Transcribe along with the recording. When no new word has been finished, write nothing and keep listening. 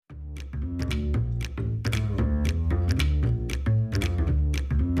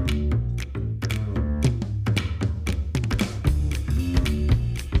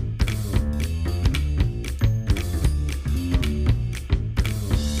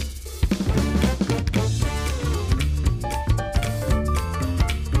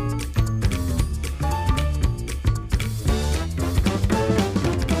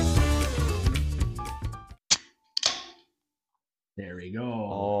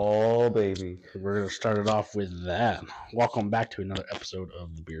Oh, baby. We're going to start it off with that. Welcome back to another episode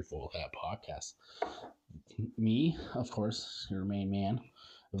of the Beer Full Hat Podcast. Me, of course, your main man,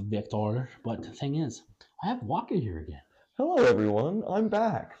 Victor. But the thing is, I have Walker here again. Hello, everyone. I'm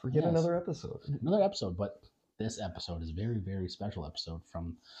back for yet Yes. another episode. Another episode, but this episode is a very, very special episode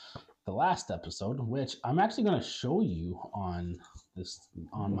from the last episode, which I'm actually going to show you on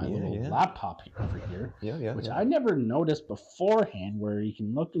my little laptop over here. Which I never noticed beforehand, where you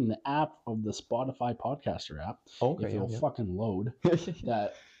can look in the app of the Spotify podcaster app. Okay, if it'll fucking load,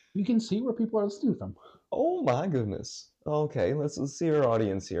 that you can see where people are listening from. Oh my goodness. Okay, let's see our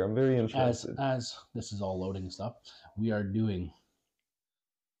audience here. I'm very interested. As this is all loading stuff, we are doing.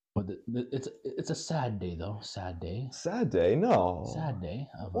 But it's a sad day though. Sad day. Sad day? No. Sad day.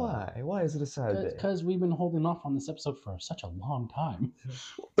 Why? Why is it a sad day? Because we've been holding off on this episode for such a long time.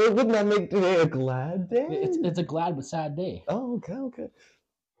 But wouldn't that make today a glad day? It's a glad but sad day. Oh, okay.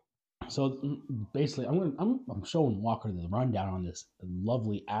 So basically, I'm showing Walker the rundown on this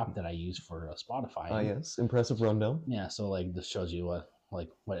lovely app that I use for Spotify. Ah, yes, impressive rundown. Yeah, so like this shows you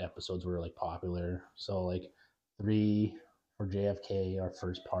what episodes were like popular. So like 3 for J.F.K, our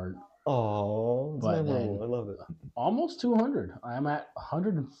first part. Oh, but then, I love it. Almost 200. I'm at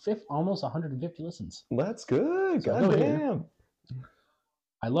 150, almost 150 listens. That's good. So Goddamn.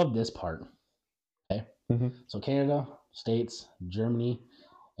 I love this part. Okay. Mm-hmm. So Canada, States, Germany,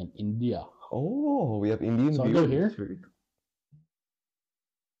 and India. Oh, we have Indian. So I'll go here.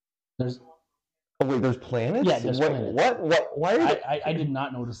 There's. Oh wait, there's planets? Yeah, there's planets. What? Why are I did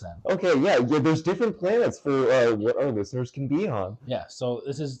not notice that. Okay, yeah, there's different planets for what our listeners can be on. Yeah, so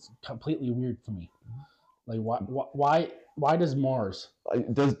this is completely weird for me. Like, why does Mars?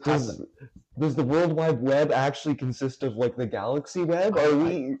 Does the World Wide Web actually consist of like the galaxy web? Are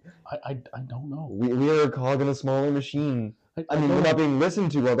we? I don't know. We are a cog in a smaller machine. I mean, we're not being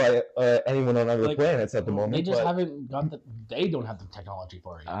listened to by anyone on other planets at the moment. They just haven't got they don't have the technology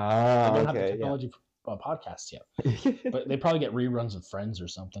for it. Ah, they don't have the technology for podcasts yet. But they probably get reruns of Friends or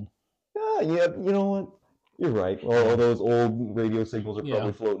something. Yeah, you know what? You're right. All those old radio signals are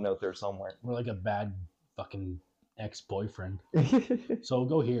probably floating out there somewhere. We're like a bad fucking ex-boyfriend. So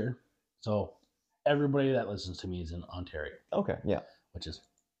go here. So everybody that listens to me is in Ontario. Okay, yeah. Which is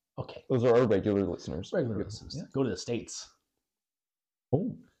okay. Those are our regular listeners. Regular listeners. Yeah. Go to the States.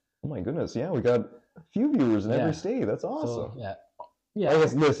 Oh my goodness! Yeah, we got a few viewers in every state. That's awesome. So, yeah. I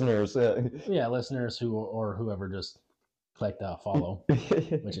guess listeners. Yeah, listeners whoever just clicked follow,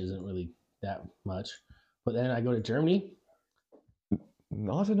 which isn't really that much. But then I go to Germany.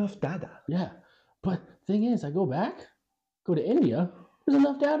 Not enough data. Yeah, but thing is, I go to India. There's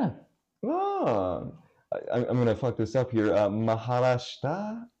enough data. Oh, I'm gonna fuck this up here.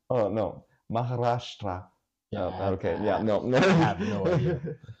 Maharashtra. Oh no, Maharashtra. Yeah, okay. Yeah, no. I have no idea.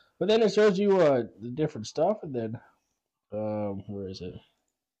 But then it shows you the different stuff, and then where is it?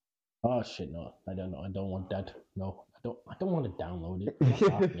 Oh shit! No, I don't know. I don't want that. No, I don't want to download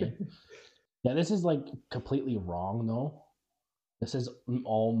it. Yeah, this is like completely wrong though. This is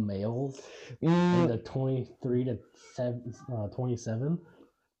all males in the 23 to 27.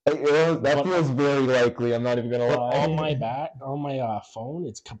 That feels very likely. I'm not even gonna lie. On my phone,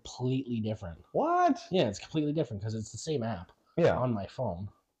 it's completely different. What? Yeah, it's completely different because it's the same app. Yeah. On my phone,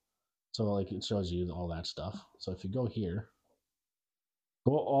 so like it shows you all that stuff. So if you go here,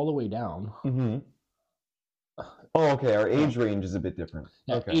 go all the way down. Mm-hmm. Oh, okay. Our age range is a bit different.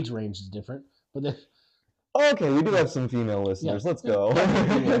 Yeah, okay. Age range is different, but then. Okay, we do have some female listeners. Let's go.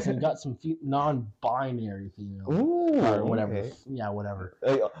 We got some non-binary females. Ooh, or whatever. Okay. Yeah, whatever.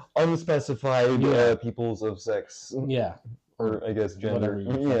 Unspecified peoples of sex. Yeah. Or I guess gender.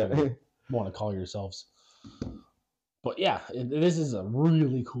 Whatever you want to call yourselves. But yeah, this is a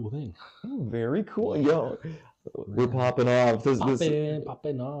really cool thing. Very cool. Yo, we're popping off.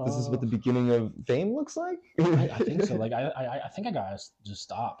 Popping off. This is what the beginning of fame looks like? I think so. Like I think I gotta just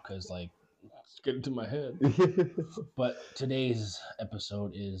stop because like it's getting to my head. But today's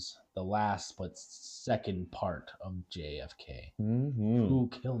episode is the last but second part of JFK. Mm-hmm. Who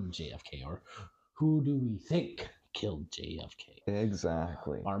killed JFK, or who do we think killed JFK?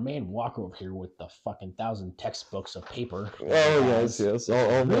 Exactly. Our man Walker over here with the fucking 1,000 textbooks of paper. Oh yes.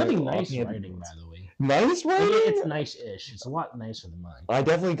 All really nice writing, by the way. Nice writing? It's nice-ish. It's a lot nicer than mine. I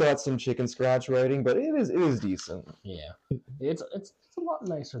definitely got some chicken scratch writing, but it is decent. Yeah, it's a lot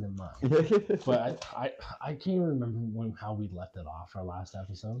nicer than mine. But I can't remember how we left it off our last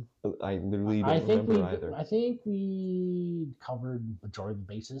episode. I literally don't remember either. I think we covered majority of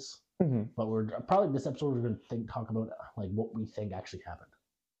the bases. Mm-hmm. But we're probably this episode we're going to talk about like what we think actually happened.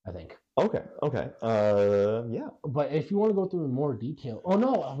 I think. Okay. Yeah. But if you want to go through in more detail, oh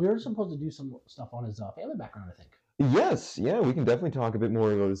no, we were supposed to do some stuff on his family background. I think. Yes, yeah, we can definitely talk a bit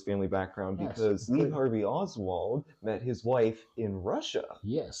more about his family background Yes. because Lee Harvey Oswald met his wife in Russia.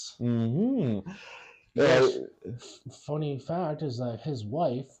 Yes. Mm-hmm. Yes. Funny fact is that his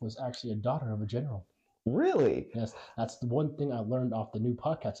wife was actually a daughter of a general. Really? Yes, that's the one thing I learned off the new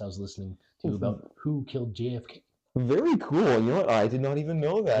podcast I was listening to about who killed JFK. Very cool. You know what? I did not even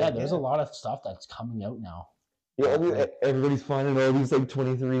know that. Yeah, there's a lot of stuff that's coming out now. Yeah, everybody's finding all these like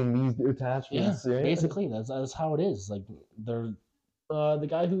 23andMe attachments. Yeah, basically that's how it is. Like they're the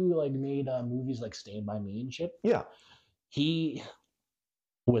guy who like made movies like Stand by Me and shit. Yeah. He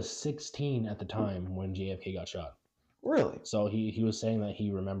was 16 at the time when JFK got shot. Really? So he was saying that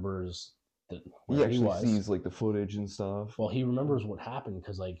he remembers where he was. Sees like the footage and stuff. Well, he remembers what happened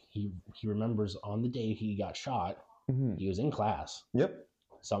because like he remembers on the day he got shot, he was in class. Yep.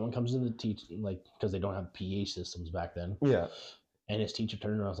 Someone comes in to teach, like, because they don't have PA systems back then. Yeah. And his teacher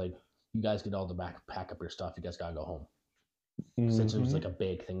turned around and was like, "You guys get all the pack up your stuff. You guys gotta go home." Since it was like a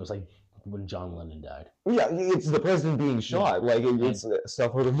big thing, it was like when John Lennon died. Yeah, it's the president being shot. Yeah. Like it's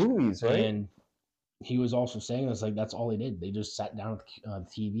stuff out of movies, right? And he was also saying this, like that's all they did. They just sat down at the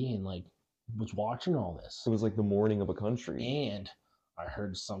TV and like was watching all this. It was like the morning of a country. And I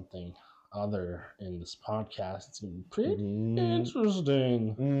heard something other in this podcast. It's pretty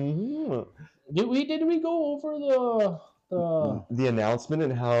interesting. Did we go over the announcement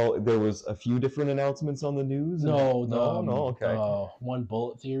and how there was a few different announcements on the news? No, okay. One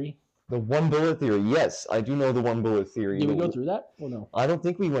bullet theory. The one bullet theory. Yes, I do know the one bullet theory. Did we go through that or no? I don't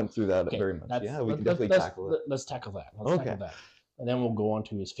think we went through that very much. Yeah, we can definitely tackle it. Let's tackle that. Tackle that. And then we'll go on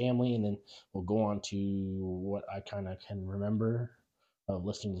to his family, and then we'll go on to what I kind of can remember of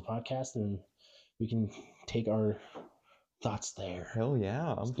listening to the podcast, and we can take our thoughts there. Hell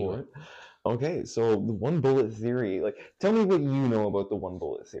yeah, I'm for it. Okay, so the one bullet theory. Like, tell me what you know about the one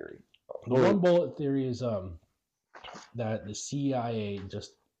bullet theory. The one bullet theory is that the CIA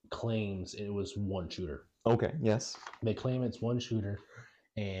just claims it was one shooter. Okay. Yes. They claim it's one shooter,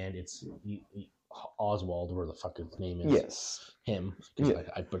 and it's Oswald, where the fuck his name is. Yes. Him. Yeah.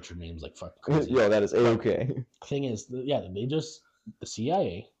 I butcher names like fuck. Yeah, that is okay. Thing is, the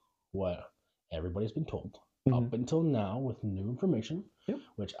CIA, what everybody's been told up until now with new information,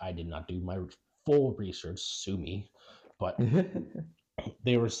 which I did not do my full research, sue me, but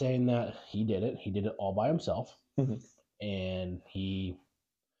they were saying that he did it all by himself, and he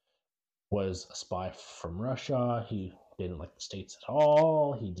was a spy from Russia. He didn't like the States at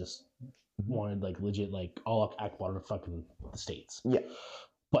all. He just wanted like legit like all Akbar to fucking the States. Yeah.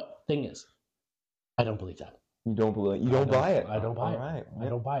 But thing is, I don't believe that. You don't believe? You don't buy it? I don't buy it. Right. I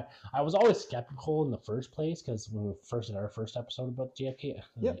don't buy it. I was always skeptical in the first place because when we first did our first episode about JFK,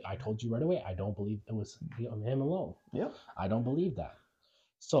 I told you right away I don't believe it was him alone. Yeah. I don't believe that.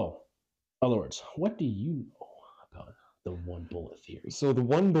 So, in other words, what do you know about the one bullet theory? So the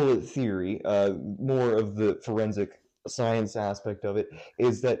one bullet theory, more of the forensic science aspect of it,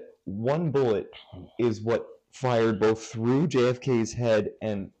 is that one bullet is what fired both through JFK's head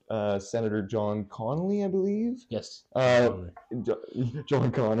and Senator John Connolly, I believe. Yes. John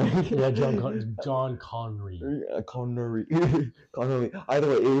Connolly. Yeah, John Connery. Connolly. Either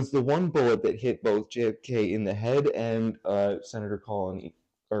way, it was the one bullet that hit both JFK in the head and Senator Connolly.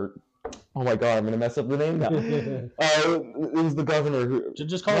 Oh my god, I'm gonna mess up the name now. It was the governor who.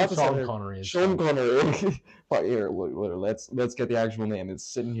 Just call him Sean Connery. Sean Connery. Here, let's get the actual name. It's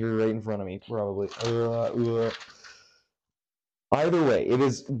sitting here right in front of me, probably. Either way, it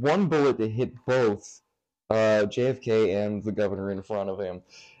is one bullet that hit both JFK and the governor in front of him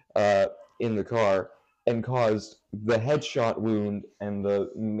in the car and caused the headshot wound and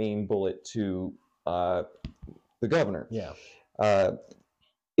the main bullet to the governor. Yeah.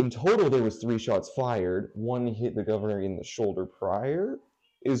 In total, there was 3 shots fired. One hit the governor in the shoulder prior,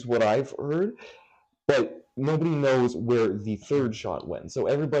 is what I've heard. But nobody knows where the third shot went. So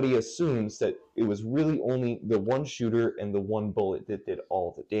everybody assumes that it was really only the one shooter and the one bullet that did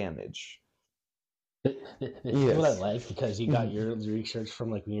all the damage. This is what I like, because you got your research from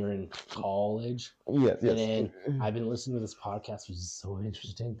like when you were in college. Yes. And then I've been listening to this podcast, which is so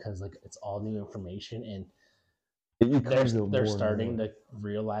interesting because like it's all new information, and they're starting to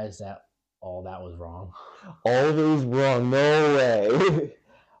realize that all that was wrong. All of it was wrong. No way.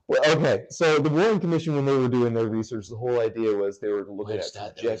 Well, okay, so the Warren Commission, when they were doing their research, the whole idea was they were looking at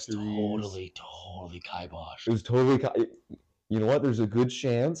trajectories. Totally kibosh. It was totally. You know what? There's a good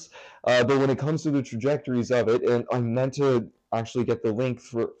chance. But when it comes to the trajectories of it, and I meant to actually get the link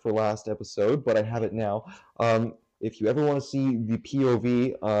for last episode, but I have it now. if you ever want to see the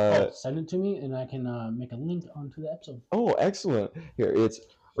POV, send it to me and I can make a link onto the episode. oh, excellent. Here, it's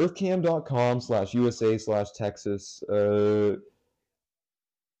earthcam.com/USA/Texas.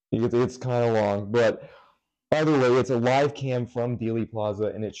 It's kind of long, but either way, it's a live cam from Dealey Plaza,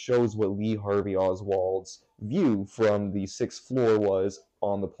 and it shows what Lee Harvey Oswald's view from the 6th floor was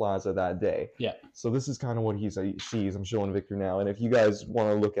on the plaza that day. Yeah. So this is kind of what he sees. I'm showing Victor now, and if you guys want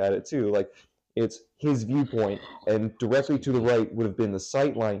to look at it too, like it's his viewpoint, and directly to the right would have been the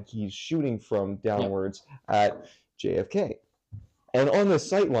sight line he's shooting from downwards at JFK. And on the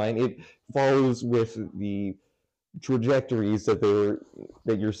sight line, it follows with the trajectories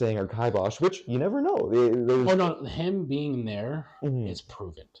that you're saying are kibosh, which you never know. Oh no, him being there is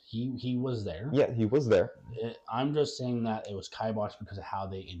proven. He was there. Yeah, he was there. I'm just saying that it was kibosh because of how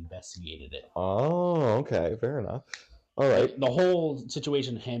they investigated it. Oh, okay, fair enough. All right. Like, the whole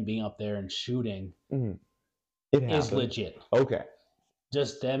situation, him being up there and shooting, it is legit. Okay.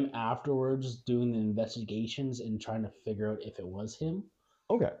 Just them afterwards doing the investigations and trying to figure out if it was him.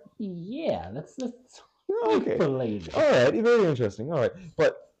 Okay. Yeah, that's okay. All right, very interesting. All right,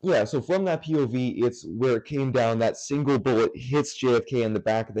 but yeah, so from that POV, it's where it came down. That single bullet hits JFK in the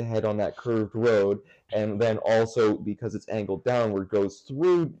back of the head on that curved road, and then also because it's angled downward, goes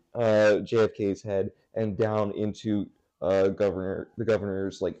through JFK's head and down into the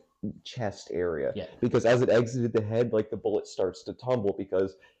governor's like chest area. Yeah. Because as it exited the head, like the bullet starts to tumble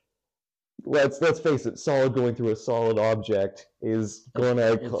because. Let's face it, solid going through a solid object is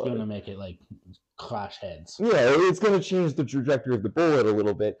gonna make it like clash heads. Yeah, it's gonna change the trajectory of the bullet a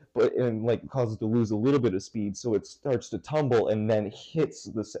little bit, and like cause it to lose a little bit of speed, so it starts to tumble and then hits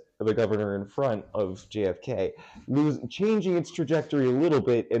the governor in front of JFK, changing its trajectory a little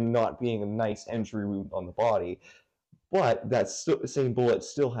bit and not being a nice entry wound on the body. But that same bullet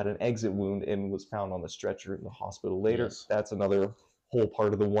still had an exit wound and was found on the stretcher in the hospital later. Yes. That's another whole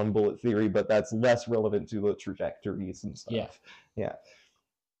part of the one bullet theory, but that's less relevant to the trajectories and stuff. Yeah.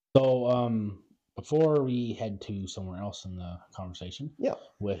 So before we head to somewhere else in the conversation,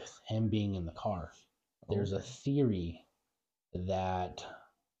 with him being in the car, there's a theory that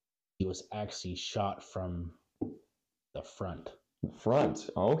he was actually shot from the front.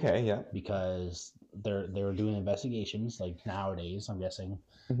 Okay, yeah. Because they were doing investigations, like nowadays, I'm guessing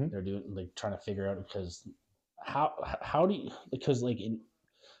they're doing like trying to figure out because how do you, because like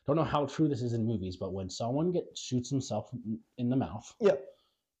don't know how true this is in movies, but when someone shoots himself in the mouth,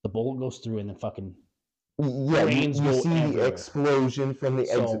 the bullet goes through and then fucking you see the explosion from the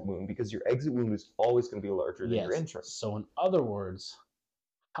exit wound because your exit wound is always going to be larger than your entrance. So in other words,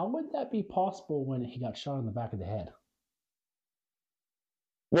 how would that be possible when he got shot in the back of the head?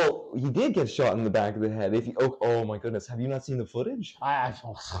 Well, he did get shot in the back of the head. Oh my goodness, have you not seen the footage?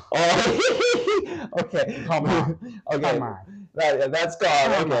 Okay. Come on. Okay. Come on. That's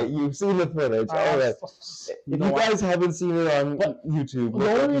gone. Okay, you've seen the footage. All right. If you guys haven't seen it on YouTube,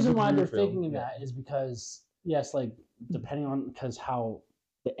 the only reason why they're thinking that is because like depending on because how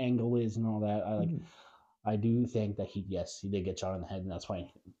the angle is and all that, I do think that he did get shot in the head and that's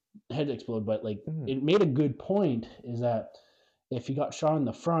why the head exploded. But like it made a good point is that. If he got shot in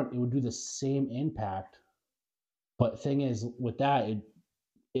the front, it would do the same impact. But thing is, with that,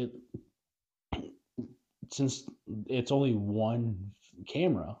 it since it's only one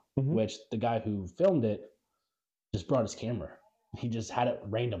camera, which the guy who filmed it just brought his camera. He just had it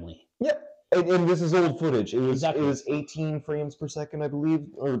randomly. Yep. And this is old footage. It was 18 frames per second, I believe,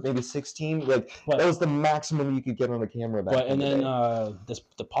 or maybe 16. That was the maximum you could get on a camera back then.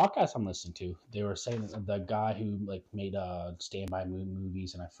 The podcast I'm listening to, they were saying that the guy who like made standby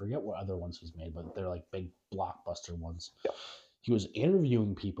movies, and I forget what other ones he's made, but they're like big blockbuster ones. Yep. He was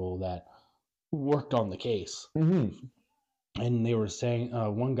interviewing people that worked on the case, and they were saying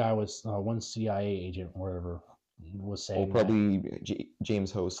one guy was one CIA agent, or whatever. Was saying probably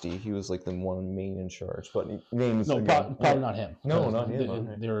James Hosty. He was like the one main in charge, but names probably not him. No, not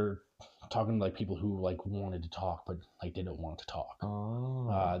him. They were talking to like people who like wanted to talk but like didn't want to talk.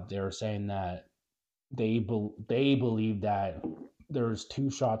 They were saying that they believe that there's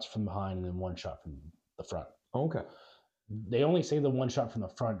 2 shots from behind and then 1 shot from the front. Okay. They only say the 1 shot from the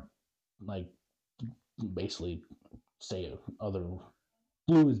front, like basically say other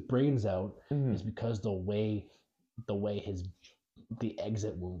blew his brains out is because the way the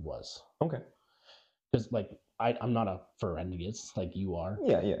exit wound was. Okay. Because like I'm not a forensics like you are.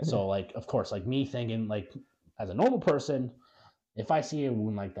 Yeah. So like of course like me thinking like as a normal person, if I see a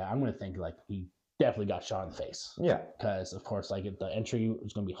wound like that, I'm gonna think like he definitely got shot in the face. Yeah. Because of course like the entry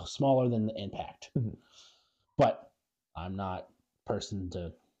is gonna be smaller than the impact. But I'm not person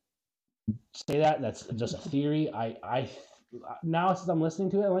to say that. That's just a theory. I now since I'm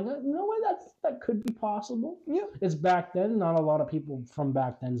listening to it, I'm like, you know what? That could be possible. Yeah. It's back then. Not a lot of people from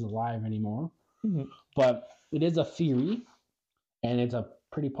back then's alive anymore, Mhm. but it is a theory, and it's a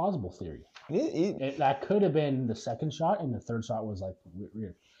pretty plausible theory. That could have been the second shot, and the third shot was like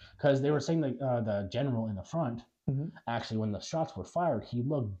weird, because they were saying like the general in the front. Mhm. Actually, when the shots were fired, he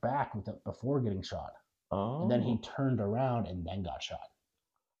looked back before getting shot, and then he Oh. turned around and then got shot.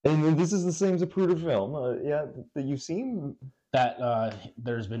 And then this is the same Zapruder film, yeah, that you've seen. That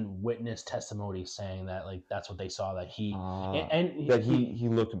there's been witness testimony saying that like that's what they saw, that he and That he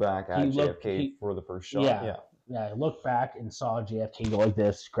looked back he at looked JFK he for the first shot. yeah Yeah. yeah, looked back and saw JFK go like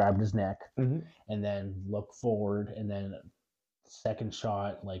this, grabbed his neck, Mhm. and then looked forward, and then second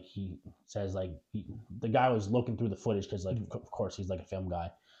shot, like he says, like the guy was looking through the footage because like of course he's like a film guy,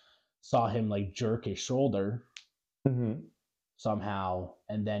 saw him like jerk his shoulder Mhm. somehow,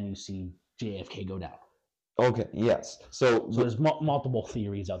 and then you see JFK go down. Okay. Yes. So So there's multiple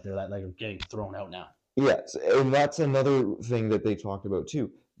theories out there that like are getting thrown out now. yes, and that's another thing that they talked about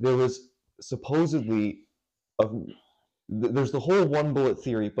too. There was supposedly a, there's the whole one bullet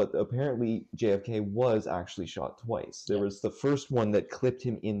theory, but apparently JFK was actually shot twice. There Yep. was the first one that clipped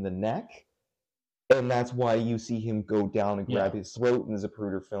him in the neck, and that's why you see him go down and grab Yeah. his throat in the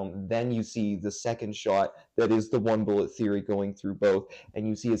Zapruder film. Then you see the second shot that is the one bullet theory going through both, and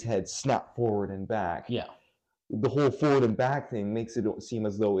you see his head snap forward and back. Yeah. The whole forward and back thing makes it seem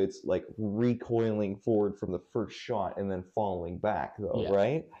as though it's like recoiling forward from the first shot and then falling back, though, Yeah.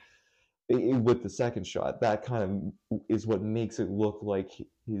 right? With the second shot, that kind of is what makes it look like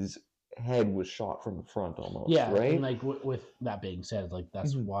his head was shot from the front almost, Yeah, right? and like with that being said, like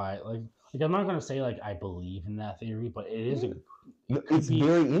that's Mhm. why like I'm not gonna say like I believe in that theory, but it is a No, it could it's be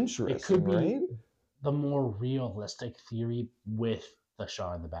very it interesting, could be right? the more realistic theory with the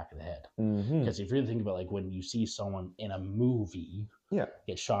shot in the back of the head. Mm-hmm. Because if you really think about like when you see someone in a movie Yeah.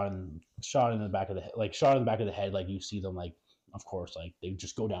 get shot in the back of the head, like shot in the back of the head, like you see them like of course like they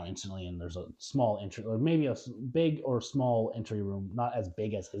just go down instantly, and there's a small entry or maybe a big or small entry room, not as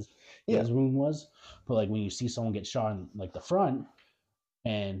big as Yeah. his room was, but like when you see someone get shot in like the front,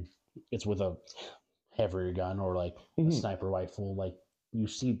 and it's with a heavier gun or like a Mhm. sniper rifle, like you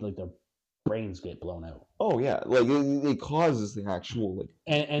see like their brains get blown out. Oh yeah, like it causes the actual like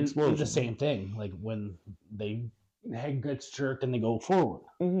And explosion. the same thing, like when they head gets jerked and they go forward.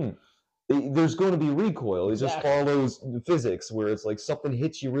 There's going to be recoil. It just Exactly. follows the physics where it's like something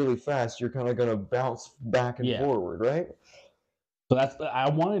hits you really fast, you're kind of going to bounce back and Yeah. forward, right? So that's I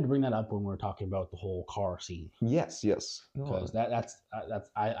wanted to bring that up when we were talking about the whole car scene, Yes, yes. No, because that's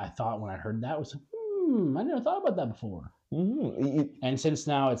I thought when I heard that was I never thought about that before. And since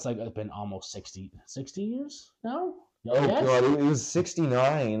now it's like it's been almost 60 years now. oh Yes? god, it was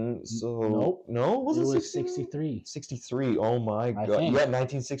 69. So Nope. no, was it, It was 69? 63. 63. Oh my I god. think. Yeah,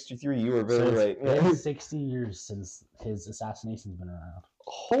 1963. You were So very it's right. been 60 years since his assassination's been around.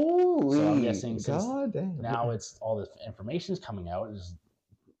 Holy So I'm guessing since god damn. now it's all this information's coming out, is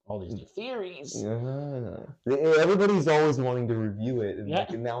all these new theories. Yeah. Everybody's always wanting to review it, and Yeah.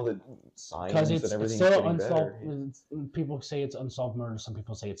 like now that Because science and it's everything's still getting unsolved. better. People say it's unsolved murder. Some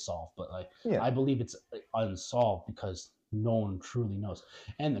people say it's solved, but like Yeah. I believe it's unsolved because no one truly knows.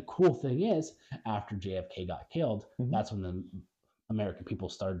 And the cool thing is, after JFK got killed, that's when the American people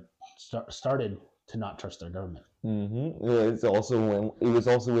started to not trust their government. Yeah, it's also when it was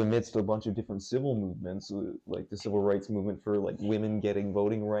also amidst a bunch of different civil movements, like the civil rights movement for like women getting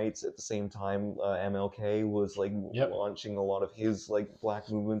voting rights. At the same time, MLK was like launching a lot of his like black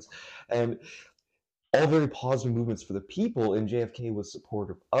movements, and all very positive movements for the people. And JFK was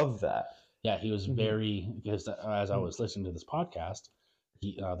supportive of that. Yeah, he was very, because as I was listening to this podcast,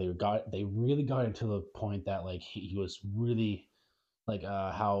 they really got into the point that like he was really like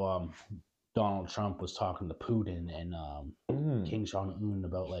how Donald Trump was talking to Putin and King Jong Un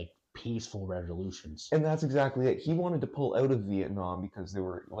about like peaceful resolutions. And that's exactly it. He wanted to pull out of Vietnam because they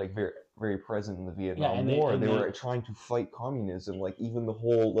were like very very present in the Vietnam War. They were trying to fight communism. Like even the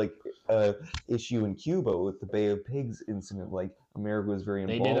whole like issue in Cuba with the Bay of Pigs incident. Like America was very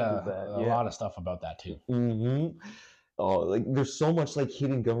involved with that. A lot of stuff about that too. Oh, like there's so much like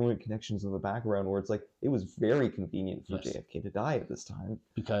hidden government connections in the background where it's like it was very convenient for JFK to die at this time,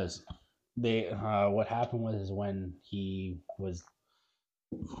 because they what happened was when he was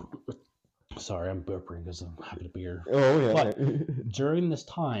sorry, I'm burping because I'm having a beer. Oh yeah. But during this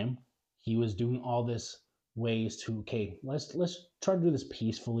time, he was doing all this ways to let's try to do this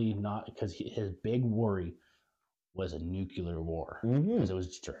peacefully, not because his big worry was a nuclear war, because it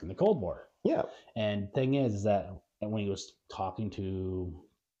was during the Cold War. Yeah. And thing is that when he was talking to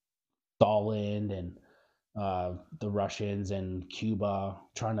Stalin and the Russians and Cuba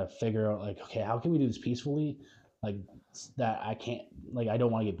trying to figure out like, okay, how can we do this peacefully? Like that I can't like I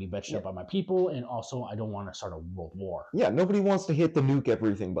don't want to get bitched up by my people, and also I don't want to start a world war. Yeah, nobody wants to hit the nuke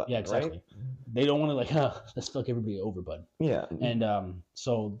everything button, Yeah, right? exactly. They don't want to like let's fuck everybody over, bud. Yeah. And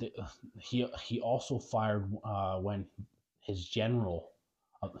so he also fired when his general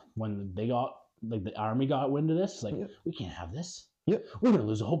when they got like the army got wind of this, like Yeah. we can't have this. Yeah. We're gonna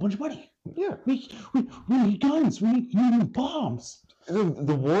lose a whole bunch of money. Yeah. We need guns. We need bombs.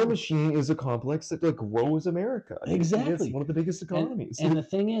 The war machine is a complex that like grows America. Exactly. It's one of the biggest economies. And the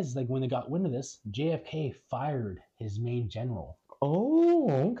thing is, like when they got wind of this, JFK fired his main general. Oh,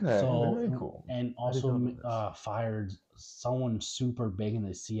 okay. So Very cool. and I did not know also this. fired someone super big in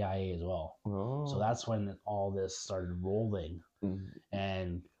the CIA as well. Oh. So that's when all this started rolling. Mhm.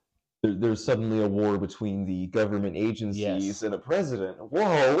 And There's suddenly a war between the government agencies Yes. and a president.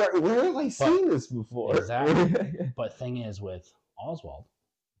 Whoa, where have I seen this before? Exactly. But thing is, with Oswald,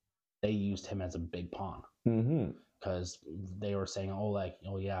 they used him as a big pawn Mm-hmm. because they were saying, "Oh, like,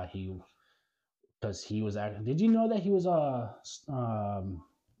 oh yeah, because he was acting." Did you know that he was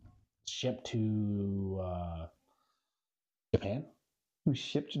shipped to Japan Who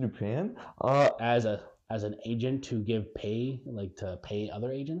shipped to Japan? as an agent to give pay, like to pay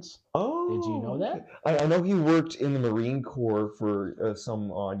other agents? Oh, Did you know that? I know he worked in the Marine Corps for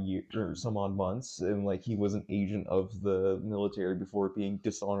some odd year or some odd months, and like he was an agent of the military before being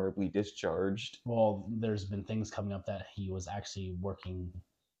dishonorably discharged. Well, there's been things coming up that he was actually working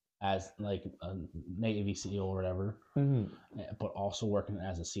as like a Navy SEAL or whatever, Mm-hmm. but also working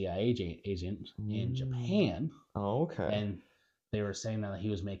as a CIA agent in Mm. Japan. Oh, okay. And they were saying that he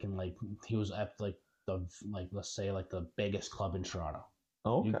was making like he was at like the like let's say like the biggest club in Toronto.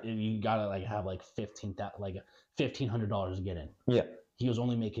 Oh, okay. You gotta like have like $1,500 to get in. Yeah. He was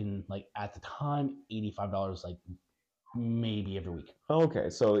only making like at the time $85 like maybe every week. Okay,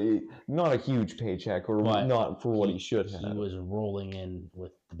 so not a huge paycheck, or But not for what he should have. He was rolling in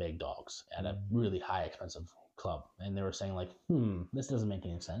with the big dogs at a really high expensive club, and they were saying like, this doesn't make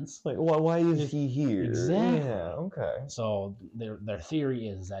any sense. Like, why is he here? Exactly. Yeah. Okay. So their theory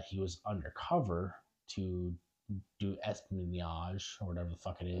is that he was undercover to do espionage or whatever the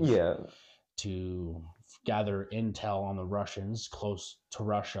fuck it is. Yeah. To gather intel on the Russians close to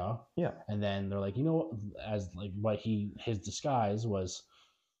Russia. Yeah. And then they're like, as like what his disguise was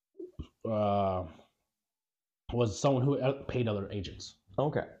someone who paid other agents.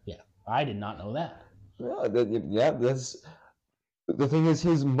 Okay. Yeah, I did not know that. Yeah, that's the thing. Is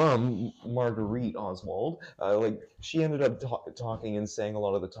his mom, Marguerite Oswald, like she ended up talking and saying a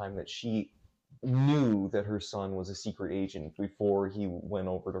lot of the time that she knew that her son was a secret agent before he went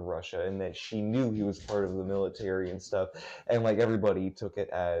over to Russia, and that she knew he was part of the military and stuff. And like everybody took it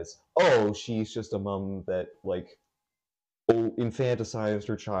as, oh, she's just a mom that like infanticized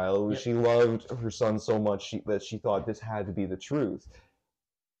her child. Yep. She loved her son so much that she thought this had to be the truth.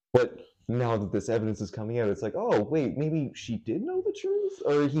 But now that this evidence is coming out, it's like, oh wait, maybe she did know the truth,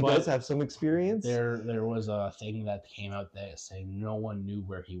 or he does have some experience. There was a thing that came out that saying no one knew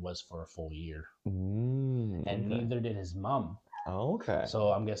where he was for a full year, and neither did his mom. Oh, okay.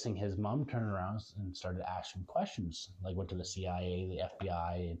 So I'm guessing his mom turned around and started asking questions, like went to the CIA, the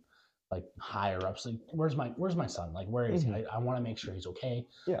FBI, and like higher ups, like where's my son? Like where is he? I want to make sure he's okay.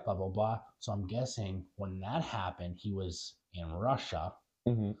 Yeah. Blah blah blah. So I'm guessing when that happened, he was in Russia,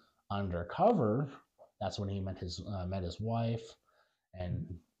 undercover. That's when he met his wife, and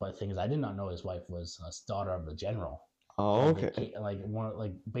but the thing is, I did not know his wife was a daughter of the general. Oh, okay. Like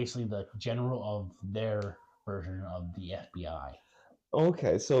basically the general of their version of the FBI.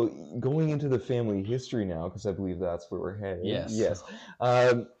 Okay, so going into the family history now, because I believe that's where we're headed. Yes.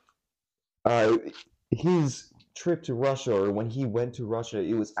 His trip to Russia, or when he went to Russia,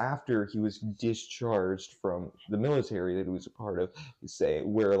 it was after he was discharged from the military that he was a part of, say,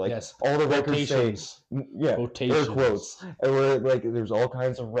 where like all the records say, air quotes, and where like there's all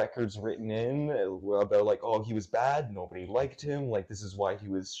kinds of records written in about like, oh, he was bad, nobody liked him, like this is why he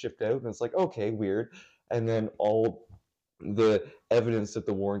was shipped out, and it's like, okay, weird. And then all the evidence that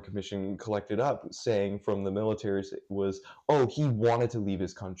the Warren Commission collected up saying from the military was, oh, he wanted to leave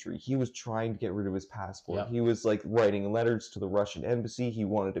his country. He was trying to get rid of his passport. Yep. He was like writing letters to the Russian embassy. He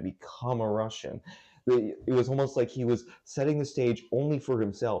wanted to become a Russian. It was almost like he was setting the stage only for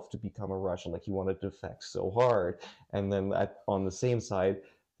himself to become a Russian. Like he wanted to defect so hard. And then on the same side,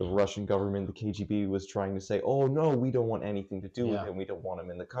 the Russian government, the KGB, was trying to say, oh, no, we don't want anything to do with him. We don't want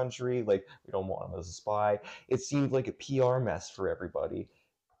him in the country. Like, we don't want him as a spy. It seemed like a PR mess for everybody,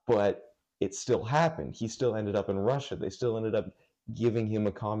 but it still happened. He still ended up in Russia. They still ended up giving him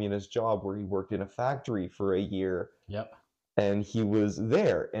a communist job where he worked in a factory for a year, Yep. and he was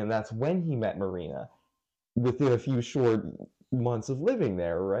there, and that's when he met Marina within a few short months of living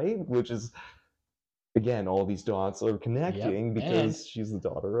there, right? Which is, again, all these dots are connecting because she's the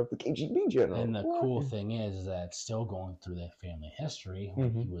daughter of the KGB general. And the cool thing is that still going through the family history,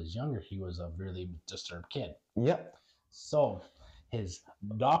 when he was younger, he was a really disturbed kid. Yep. So his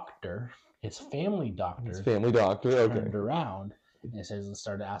doctor, his family doctor, turned around and says,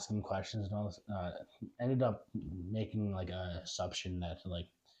 started asking questions and all this. Ended up making like a assumption that like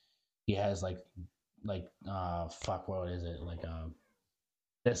he has like fuck, what is it, like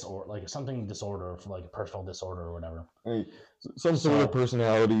disorder, like something disorder, like a personal disorder or whatever, some sort of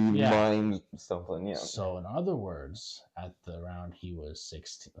personality, mind, something. Yeah. So in other words, around he was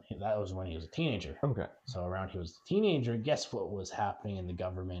 16, that was when he was a teenager. Okay. So around he was a teenager, guess what was happening in the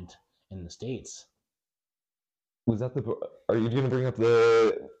government in the States? Was that the? Are you going to bring up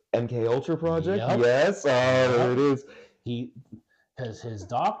the MK Ultra project? Yep. Yes. There it is. Because his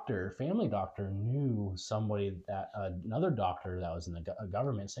family doctor, knew somebody that another doctor that was in the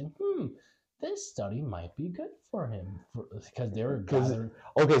government saying, this study might be good for him, because they were gathering.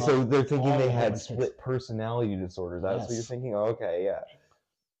 Okay, so they're thinking they had split personality disorder. That's what you're thinking? Oh, okay, yeah.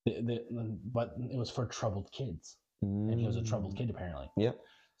 But it was for troubled kids, and he was a troubled kid apparently. Yep.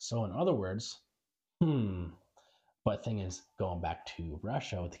 So in other words, but thing is, going back to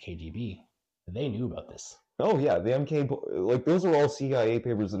Russia with the KGB, they knew about this. Oh yeah, the MK, like those are all CIA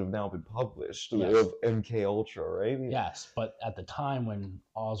papers that have now been published of MK Ultra, right? Yes, but at the time when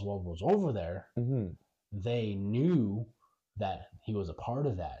Oswald was over there, they knew that he was a part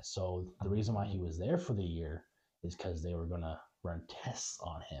of that. So the reason why he was there for the year is because they were gonna run tests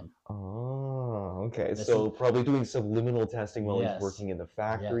on him. Oh, okay. So probably doing subliminal testing while he's working in the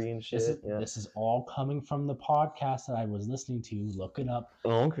factory and shit. This is all coming from the podcast that I was listening to. Look it up.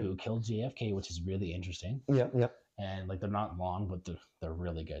 Oh, okay. Who Killed JFK, which is really interesting. Yeah. And like they're not long, but they're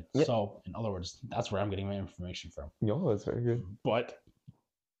really good. Yep. So in other words, that's where I'm getting my information from. Oh, that's very good. But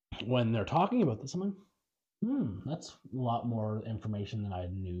when they're talking about this, I'm like, that's a lot more information than I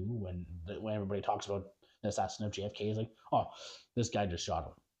knew. When everybody talks about the assassin of JFK, is like, oh, this guy just shot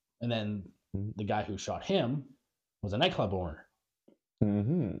him, and then the guy who shot him was a nightclub owner.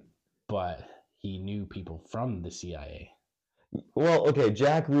 But he knew people from the CIA. Well, okay,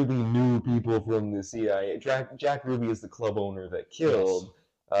 Jack Ruby knew people from the CIA. Jack Ruby is the club owner that killed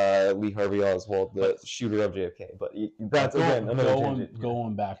Lee Harvey Oswald, the shooter of JFK. But that's, again, another tangent.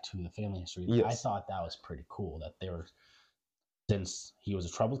 Going back to the family history, I thought that was pretty cool that they were, since he was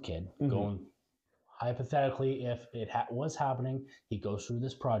a troubled kid, going, hypothetically, if it was happening, he goes through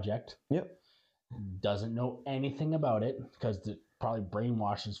this project. Yep. Doesn't know anything about it because probably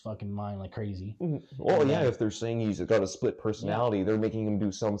brainwashed his fucking mind like crazy. Well, yeah, if they're saying he's got a split personality, they're making him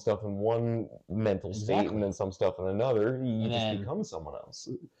do some stuff in one mental state and then some stuff in another. He just becomes someone else.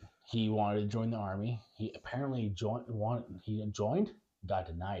 He wanted to join the army. He apparently joined, got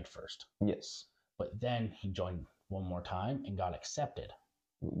denied first. Yes. But then he joined one more time and got accepted.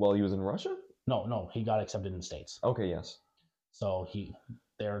 While he was in Russia? No, he got accepted in the States. Okay, yes. So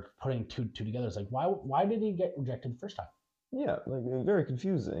they're putting two together. It's like, why did he get rejected the first time? Yeah, like very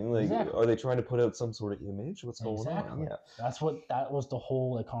confusing. Like, are they trying to put out some sort of image? What's going on? Yeah, that was the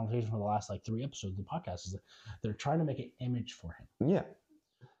whole conversation for the last 3 episodes of the podcast. Is that they're trying to make an image for him. Yeah.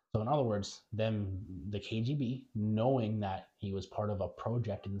 So in other words, the KGB, knowing that he was part of a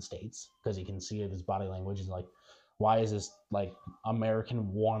project in the States, because you can see it, his body language is like, why is this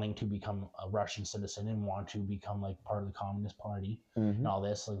American wanting to become a Russian citizen and want to become part of the Communist Party and all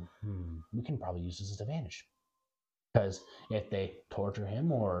this? We can probably use this as an advantage. Because if they torture him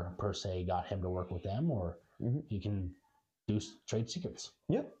or per se got him to work with them, or he can do trade secrets.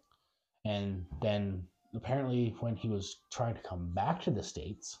 Yep. And then apparently when he was trying to come back to the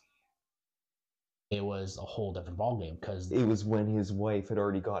States, it was a whole different ballgame, because it was when his wife had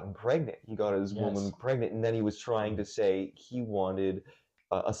already gotten pregnant. He got his woman pregnant, and then he was trying to say he wanted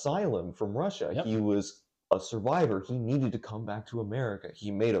asylum from Russia. Yep. He was a survivor. He needed to come back to America.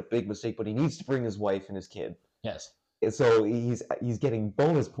 He made a big mistake, but he needs to bring his wife and his kid. Yes. And so he's getting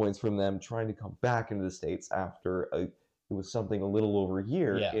bonus points from them trying to come back into the States after it was something a little over a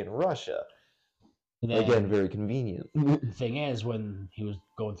year in Russia. Then, again, very convenient. The thing is, when he was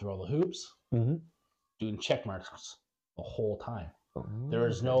going through all the hoops, doing check marks the whole time. There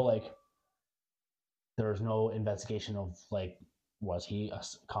was no investigation of was he a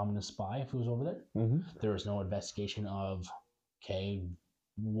communist spy if he was over there? There was no investigation of, okay,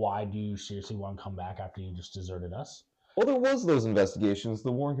 why do you seriously want to come back after you just deserted us? Well, there was those investigations.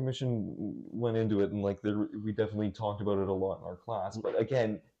 The Warren Commission went into it, and like we definitely talked about it a lot in our class. But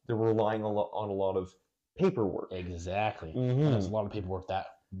again, they're relying on a lot of paperwork. Exactly. Mm-hmm. And there's a lot of paperwork that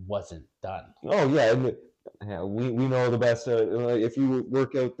wasn't done. Oh yeah, and yeah, we know the best. If you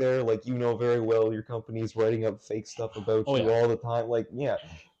work out there, like you know very well, your company's writing up fake stuff about you all the time. Like yeah,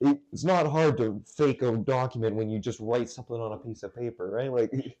 it's not hard to fake a document when you just write something on a piece of paper, right?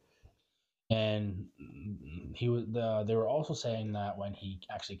 Like. And they were also saying that when he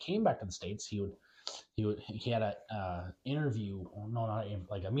actually came back to the States, he had a interview, no, not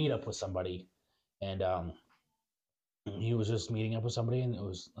like a meetup with somebody, and he was just meeting up with somebody, and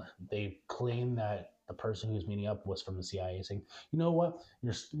they claimed that the person he was meeting up was from the CIA, saying, "You know what?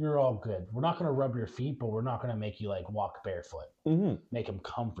 You're all good. We're not going to rub your feet, but we're not going to make you like walk barefoot. Mm-hmm. Make him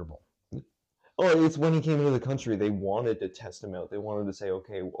comfortable." Oh, it's when he came into the country, they wanted to test him out. They wanted to say,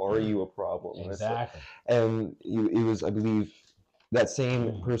 okay, are you a problem? Exactly. And it was, I believe, that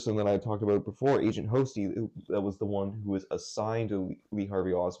same person that I talked about before, Agent Hosty, that was the one who was assigned to Lee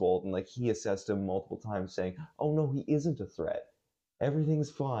Harvey Oswald, and like he assessed him multiple times, saying, "Oh no, he isn't a threat. Everything's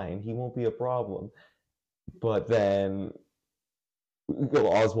fine. He won't be a problem." But then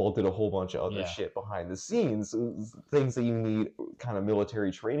Oswald did a whole bunch of other shit behind the scenes, things that you need kind of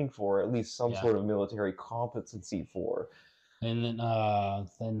military training for, at least some sort of military competency for. And then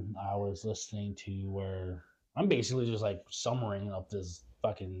I was listening to where I'm basically just like summarizing up this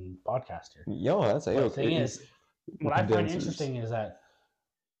fucking podcast here. Yeah, that's it. The thing is, what I find interesting is that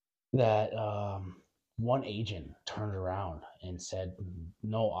one agent turned around and said,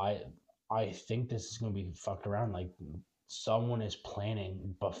 "No, I think this is going to be fucked around. Like someone is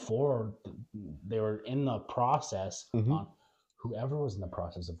planning before they were in the process on whoever was in the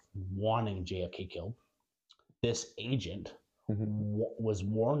process of wanting JFK killed. This agent was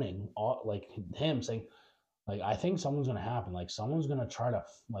warning like him, saying, like, I think something's going to happen. Like someone's going to try to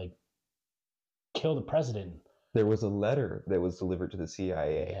like kill the president." There was a letter that was delivered to the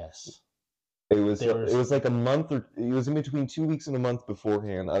CIA. Yes. It was like a month, or it was in between 2 weeks and a month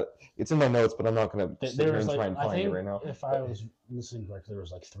beforehand. It's in my notes, but I'm not going to sit here and try and find it right now. If I was listening correctly, there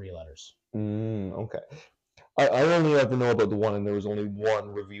was like 3 letters. Okay. I only have to know about the one, and there was only one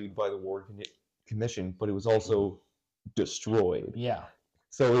reviewed by the Warren Commission, but it was also destroyed. Yeah.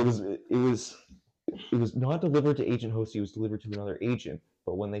 So it was not delivered to Agent Hosty. It was delivered to another agent.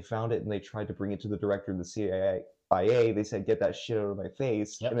 But when they found it and they tried to bring it to the director of the CIA, they said, "Get that shit out of my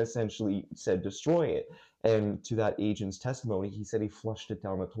face," and essentially said, "Destroy it." And to that agent's testimony, he said he flushed it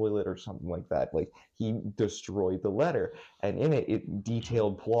down the toilet or something like that. Like he destroyed the letter, and in it, it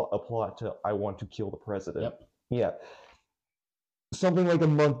detailed a plot to "I want to kill the president." Yep. Yeah. Something like a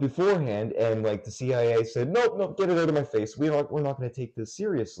month beforehand, and like the CIA said, "Nope, get it out of my face. We're not going to take this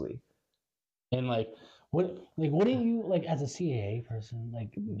seriously." And what do you like as a CIA person?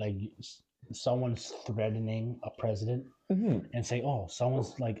 Like someone's threatening a president and say, "Oh,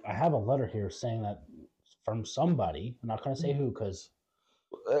 someone's like, I have a letter here saying that from somebody." I'm not going to say who because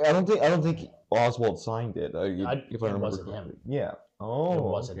I don't think Oswald signed it. If I remember wasn't correctly. him. Yeah. Oh, it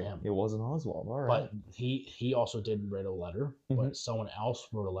wasn't him. It wasn't Oswald. All right. But he also did write a letter, but someone else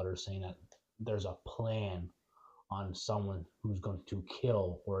wrote a letter saying that there's a plan on someone who's going to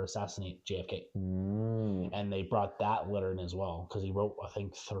kill or assassinate JFK. And they brought that letter in as well because he wrote, I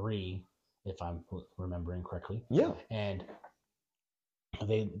think, 3, if I'm remembering correctly. Yeah. And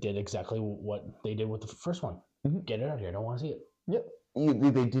they did exactly what they did with the first one. Get it out of here. I don't want to see it. Yep.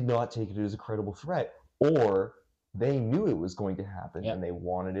 They did not take it as a credible threat, or they knew it was going to happen and they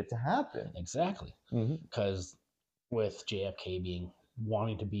wanted it to happen. Exactly. Because with JFK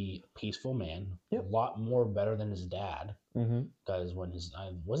wanting to be a peaceful man, a lot more better than his dad. Because when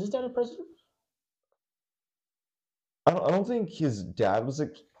was his dad a president? I don't think his dad was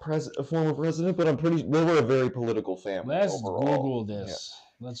a former president, but I'm pretty. They were a very political family. Let's overall. Google this.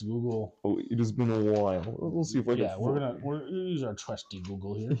 Yeah. Let's Google. Oh, it has been a while. We'll see if I can. Yeah, we're gonna use our trusty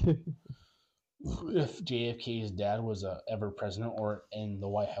Google here. If JFK's dad was ever president or in the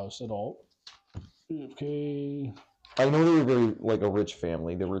White House at all. JFK. I know they were very like a rich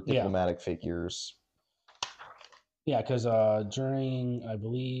family. They were diplomatic figures. Yeah, because during, I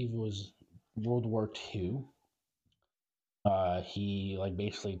believe it was World War II, he like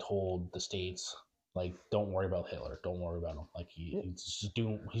basically told the States, like, don't worry about Hitler, don't worry about him. Like he's just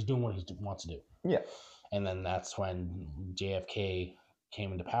doing what he wants to do. Yeah. And then that's when JFK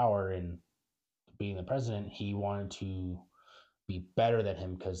came into power, and being the president, he wanted to be better than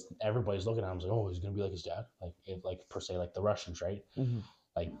him because everybody's looking at him like, oh, he's gonna be like his dad, like per se, like the Russians, right?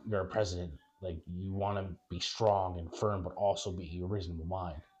 Like, you're a president, like you want to be strong and firm, but also be a reasonable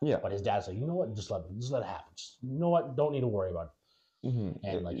mind. Yeah. But his dad's like, you know what, just let it happen. Just, you know what, don't need to worry about it.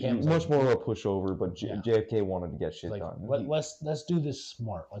 And like him, much like, more of a pushover, but Yeah. JFK wanted to get shit like, done. let's do this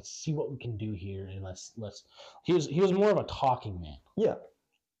smart. Let's see what we can do here, and let's. He was more of a talking man. Yeah.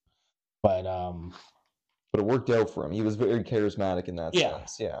 But it worked out for him. He was very charismatic in that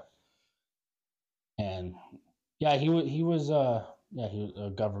sense. Yeah. And yeah, he was a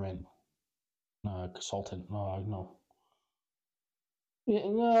government consultant. No.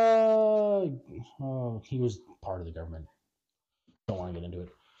 Yeah, he was part of the government. Don't want to get into it.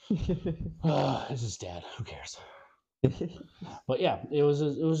 It's his dad. Who cares? But yeah, it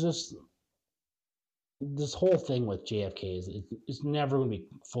was just this whole thing with JFK is it's never going to be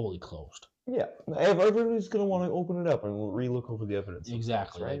fully closed. Yeah, everybody's going to want to open it up and relook over the evidence.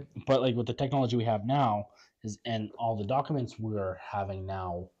 Exactly, right? But like with the technology we have now and all the documents we're having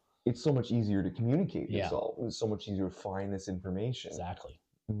now, it's so much easier to communicate. It's so much easier to find this information. Exactly.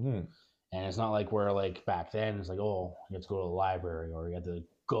 Mm-hmm. And it's not like where like back then it's like, oh, you have to go to the library or you have to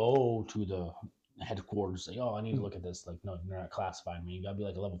go to the headquarters, say, oh, I need to look at this. Like, no, you're not classified, man. You gotta be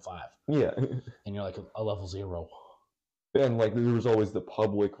like a level 5. Yeah. And you're like a level 0. And like there was always the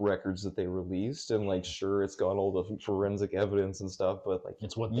public records that they released, and like sure, it's got all the forensic evidence and stuff, but like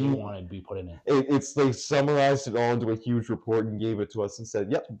it's what they wanted to be put in it. It's they summarized it all into a huge report and gave it to us and said,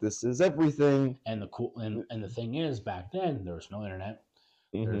 "Yep, this is everything." And the thing is, back then there was no internet,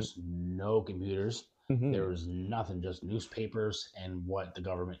 there's no computers, there was nothing, just newspapers and what the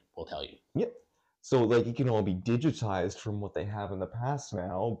government will tell you. Yep. So like it can all be digitized from what they have in the past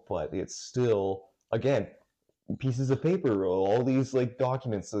now, but it's still again pieces of paper, all these like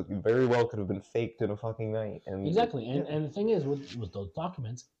documents that very well could have been faked in a fucking night. And exactly, and the thing is with those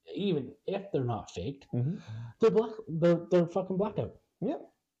documents, even if they're not faked, they're fucking blacked out. Yeah.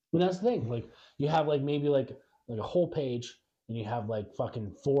 But that's the thing. Like you have like maybe like a whole page, and you have like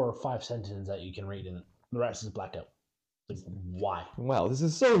fucking 4 or 5 sentences that you can read in it. The rest is blacked out. Like why? Wow, this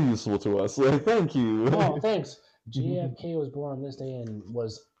is so useful to us. Like thank you. Oh, thanks. JFK was born on this day and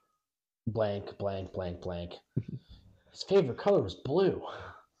was blank, blank, blank, blank. His favorite color was blue.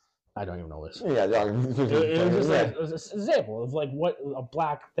 I don't even know this. Yeah, it was just an example of like what a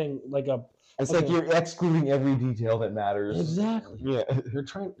black thing, like a. It's like you're excluding every detail that matters. Exactly. Yeah. You're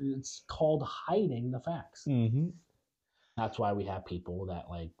trying. It's called hiding the facts. Mm-hmm. That's why we have people that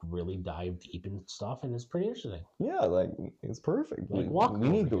like really dive deep in stuff, and it's pretty interesting. Yeah, like it's perfect. Like we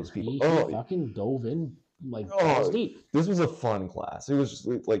need those people. He fucking dove in like deep. This was a fun class. It was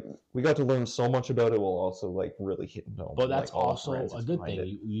just like we got to learn so much about it while also like really hitting home. But that's like, also a good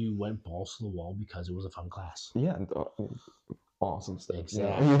thing. You went balls to the wall because it was a fun class. Yeah, awesome stuff.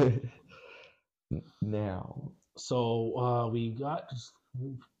 Exactly. Now, so we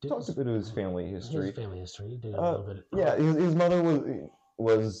talked a bit of his family history. Did a little bit. Yeah, his mother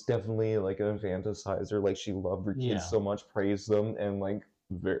was definitely like an infanticizer. Like she loved her kids so much, praised them, and like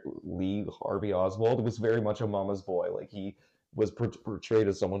Lee Harvey Oswald was very much a mama's boy. Like he was portrayed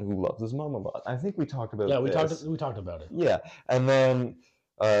as someone who loved his mama. But I think we talked about we talked about it. Yeah, and then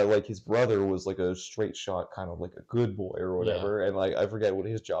like his brother was like a straight shot, kind of like a good boy or whatever. And like I forget what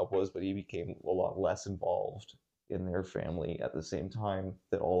his job was, but he became a lot less involved in their family at the same time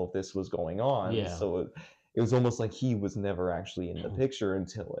that all of this was going on. Yeah. So it was almost like he was never actually in the picture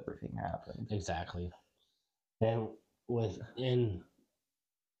until everything happened. Exactly. And with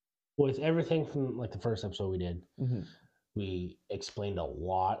everything from like the first episode we did, we explained a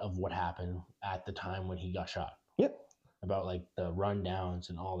lot of what happened at the time when he got shot. Yep. About like the rundowns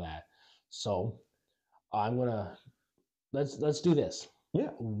and all that. So I'm gonna let's do this.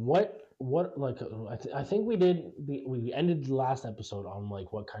 Yeah. What like I think we ended the last episode on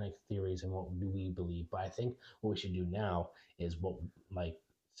like what kind of theories and what do we believe, but I think what we should do now is what like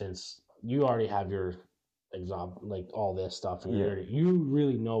since you already have your exam like all this stuff and you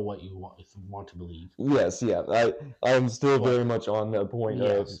really know what you want to believe. Yes, yeah. I'm still very much on the point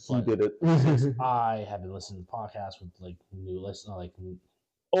of he did it. I have been listening to podcasts with like new listeners, like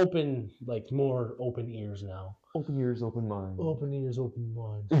open, like more open ears now. Open ears, open mind. Open ears, open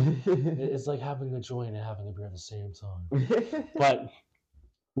mind. It's like having a joint and having a beer at the same time. But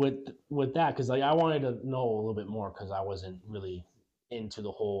with that, because like I wanted to know a little bit more because I wasn't really into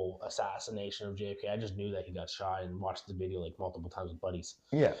the whole assassination of JFK. I just knew that he got shot and watched the video like multiple times with buddies.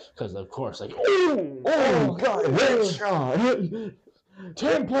 Yeah. Because of course, like oh god, headshot.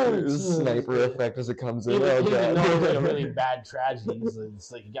 templates. Sniper effect as it comes in. Even Oh, though God. it's like a really bad tragedy,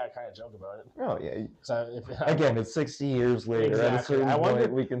 it's like you gotta kind of joke about it. Oh, yeah. So Again, it's 60 years later. At a Exactly. certain I wonder-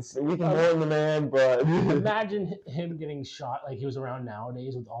 point, we can mourn the man, but imagine him getting shot like he was around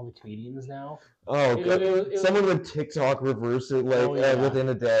nowadays with all the comedians now. oh, God. It Someone would TikTok reverse it like Oh, yeah. within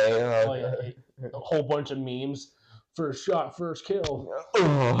a day. Oh yeah, a whole bunch of memes. First shot, first kill.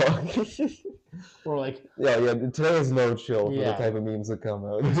 Oh. Or like, yeah. Today is no chill for the Yeah. type of memes that come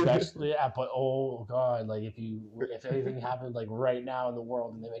out. especially, yeah, but oh god, like if anything happened like right now in the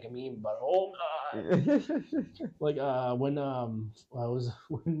world and they make a meme about it, oh god, like when was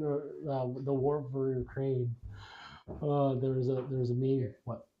when the war for Ukraine, there was a meme.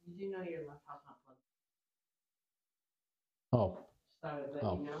 What? Did you know your laptop's not plugged? Oh. Just thought I'd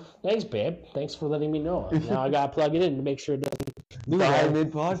let you know. Thanks, babe. Thanks for letting me know. Now I gotta plug it in to make sure it doesn't do Die that.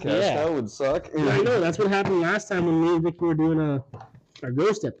 mid podcast. Yeah. That would suck. I know that's what happened last time when me and Vicky were doing our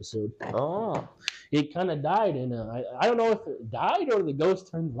ghost episode. Oh. It kind of died, and I don't know if it died or the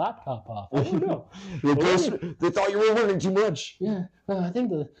ghost turned the laptop off. I don't know. They thought you were working too much. Yeah, I think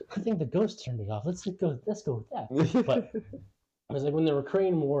the ghost turned it off. Let's go with that. But it was like when the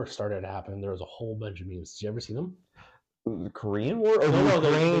Ukraine war started happening, there was a whole bunch of memes. Did you ever see them? The Korean War? Oh, No, the the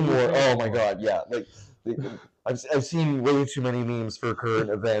Ukraine War. Ukraine Oh my War. God, yeah. Like, I've seen way too many memes for current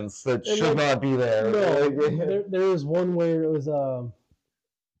events that And should like, not be there. No, there was one where it was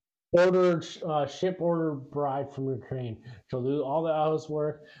ship order bride from Ukraine. She'll do all the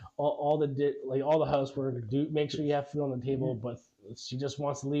housework, all the housework. Make sure you have food on the table, but she just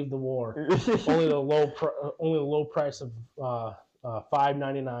wants to leave the war. only the low price of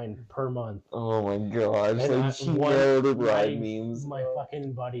 $5.99 per month. Oh my gosh, And like she nailed it, right? my Memes.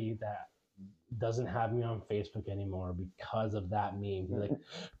 fucking buddy that doesn't have me on Facebook anymore because of that meme. He's like,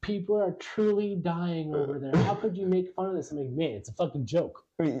 people are truly dying over there. How could you make fun of this? I'm like, man, it's a fucking joke.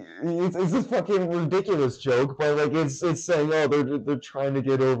 I mean, it's a fucking ridiculous joke, but like it's saying, oh, they're trying to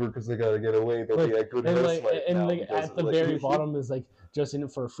get over because they gotta get away. They'll be a good housewife now because at the like, very bottom is like just in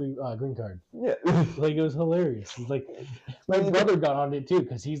it for a free green card. Yeah. Like it was hilarious. It's like my brother got on it too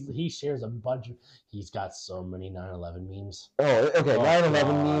because he shares a bunch of. He's got so many 9/11 memes. Oh, okay. 9/11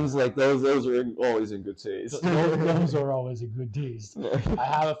 God. memes like those are always in good taste. Those are always a good taste. I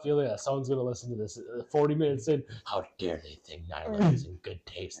have a feeling that someone's gonna listen to this 40 minutes in. How dare they think 9/11 is in good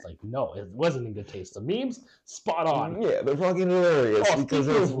taste? Like, no, it wasn't in good taste. The memes, spot on. Yeah, they're fucking hilarious because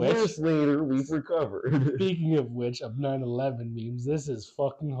speaking it's of which- years later we've recovered. Speaking of which, of 9/11 memes, this is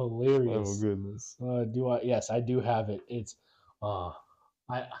fucking hilarious. Oh goodness. Do I? Yes, I do have it. It's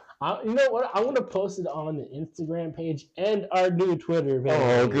you know what? I want to post it on the Instagram page and our new Twitter page.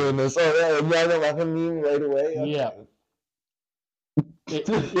 Oh goodness. Oh yeah, 9/11 meme right away. Okay. Yeah.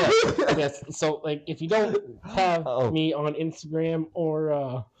 Yes. So like, if you don't have me on Instagram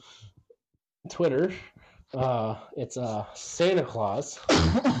or Twitter, it's Santa Claus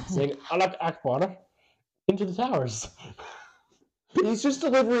saying "Alak Akbar" into the towers. He's just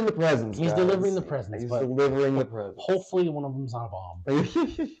delivering the presents. He's guys. delivering the presents. He's but delivering the presents. hopefully, one of them's not a bomb.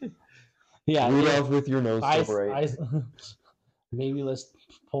 Yeah. Rudolph with your nose so bright. Maybe let's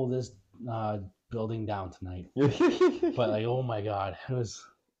pull this building down tonight. But like, oh my god, it was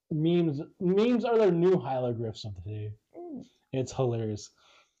memes. Memes are the new hieroglyphs of the day. It's hilarious.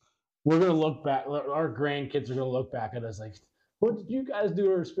 We're gonna look back. Our grandkids are gonna look back at us like, what did you guys do in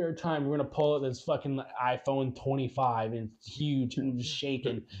your spare time? We're gonna pull out this fucking iPhone 25 and it's huge and just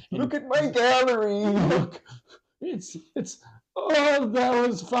shaking. Look at my gallery. Look, it's. Oh, that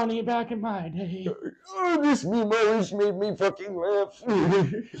was funny back in my day. Oh, this meme always made me fucking laugh.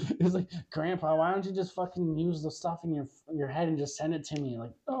 It's like, Grandpa, why don't you just fucking use the stuff in your head and just send it to me?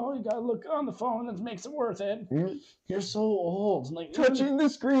 Like, oh, you gotta look on the phone. That makes it worth it. You're so old. Like, touching the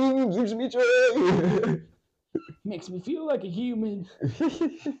screen gives me joy. Makes me feel like a human.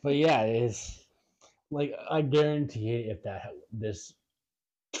 But yeah, it's like, I guarantee it, if this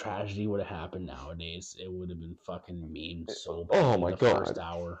tragedy would have happened nowadays, it would have been fucking memed so bad. Oh my the god! First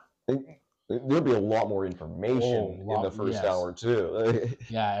hour. There'll be a lot more information in the first hour too.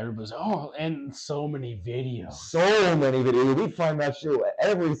 Yeah, everybody's and so many videos. So many videos. We find that show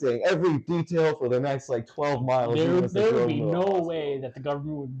everything, every detail for the next like 12 miles. There would be no way that the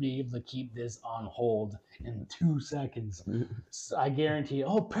government would be able to keep this on hold in 2 seconds. I guarantee.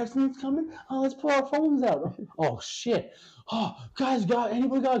 Oh, president's coming. Oh, let's pull our phones out. Oh shit. Oh, guys,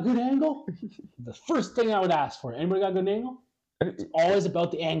 anybody got a good angle? The first thing I would ask for. Anybody got a good angle? It's always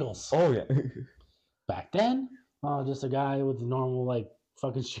about the angles. Oh yeah. Back then, just a guy with a normal like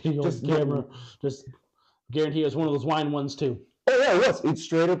fucking shitty old camera. Just guarantee it was one of those wine ones too. Oh yeah, it was. It's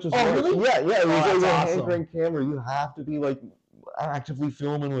straight up just. Oh really? Yeah. It was like a awesome. hand crank camera. You have to be like actively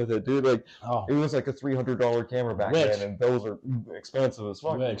filming with it, dude. Like Oh, it was like a $300 camera back Which- then, and those are expensive as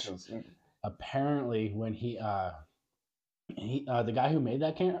fuck. Which- Because, apparently when the guy who made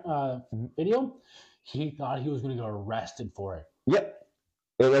that Mhm. video, he thought he was going to get arrested for it. yep.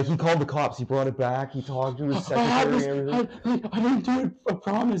 Like he called the cops. He brought it back. He talked to his secretary and everything. I didn't do it. I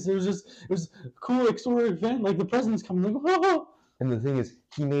promise. It was a cool, like, sort of event. Like the president's coming. Like, oh. And the thing is,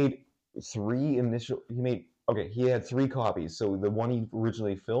 he made he had 3 copies. So the one he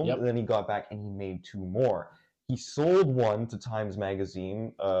originally filmed, Yep. and then he got back and he made 2 more. He sold one to Times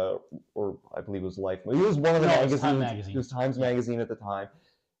Magazine, or I believe it was Life. It was one of the No, it was magazines. Time Magazine. It was Times Yeah. Magazine at the time.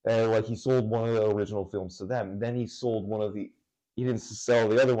 Like he sold one of the original films to them. Then he sold one of the. He didn't sell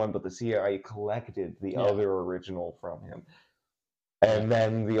the other one, but the CIA collected the Yeah. other original from him. And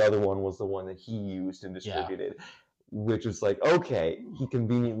then the other one was the one that he used and distributed, which is like, okay, he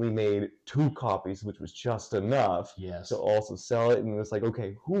conveniently made 2 copies, which was just enough Yes. to also sell it. And it's like,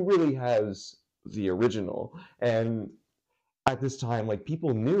 okay, who really has the original? And at this time, like,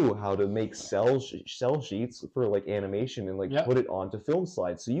 people knew how to make cell sheets for like animation and like Yep. put it onto film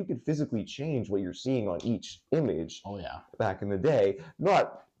slides, so you could physically change what you're seeing on each image. Oh yeah. Back in the day,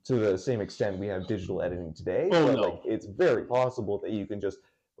 not to the same extent we have digital editing today, Oh, but no. like it's very possible that you can just,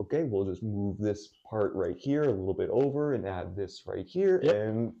 okay, we'll just move this part right here a little bit over and add this right here. Yep.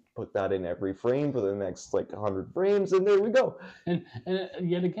 And put that in every frame for the next like 100 frames, and there we go. And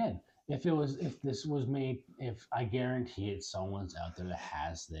yet again, if this was made, if I guarantee it, someone's out there that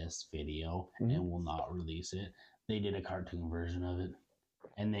has this video Mhm. and will not release it. They did a cartoon version of it,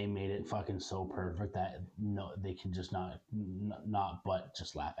 and they made it fucking so perfect that no, they can just not but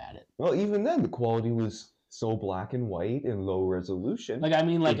just laugh at it. Well, even then, the quality was so black and white and low resolution. Like, I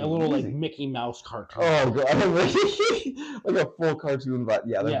mean, like It'd a be little like easy. Mickey Mouse cartoon. Oh god, like a full cartoon, but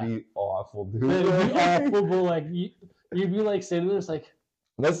yeah, that'd Yeah. be awful, dude. It would be awful, but like you'd be like sitting there, it's like,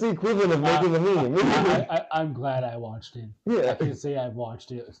 That's the equivalent of making a meme. I'm glad I watched it. I Yeah. can say I've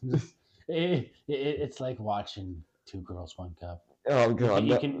watched it. It's like watching Two Girls, One Cup. Oh god.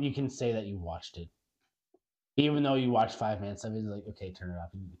 You can say that you watched it, even though you watched 5 minutes of it. It's like, okay, turn it off.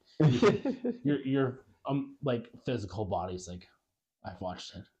 Your like physical body's like, I've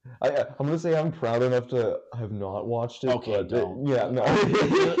watched it. I'm gonna say I'm proud enough to have not watched it. Okay, but don't. yeah, no.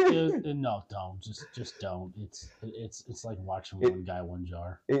 No, don't. Just don't. It's like watching One Guy, One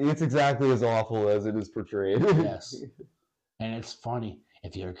Jar. It's exactly as awful as it is portrayed. Yes, and it's funny.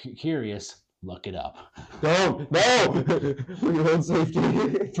 If you're curious, look it up. No, for your own safety.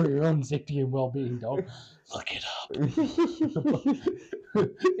 For your own safety and well-being, don't look it up.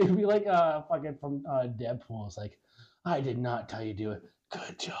 It'd be like fucking from Deadpool. It's like, I did not tell you to do it.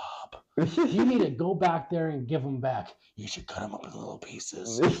 Good job. You need to go back there and give them back. You should cut them up in little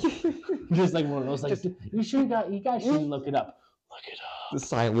pieces. Just like one of those. Like, you guys should look it up. Look it up. The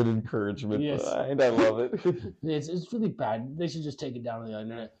silent encouragement Yes. behind. I love it. It's really bad. They should just take it down on the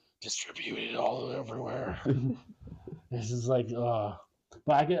internet, distribute it all everywhere. This is like, but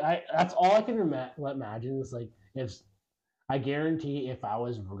I that's all I can imagine is like, if I guarantee if I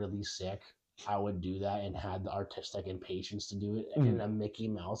was really sick, I would do that and had the artistic and patience to do it in a Mickey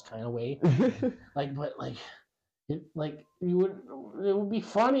Mouse kind of way. It would be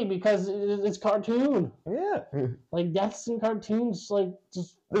funny because it's cartoon. Yeah. Like, deaths in cartoons, like,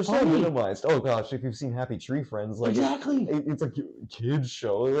 just They're so funny. minimized. Oh gosh, if you've seen Happy Tree Friends, like Exactly. it's like a kids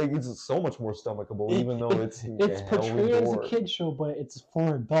show. Like it's so much more stomachable, even though it's portrayed as a kid show, but it's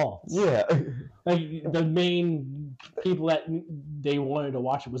for adults. Yeah. Like, the main people that they wanted to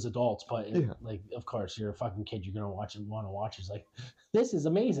watch it was adults, but Yeah. like, of course, you're a fucking kid. You're gonna want to watch it. It's like, this is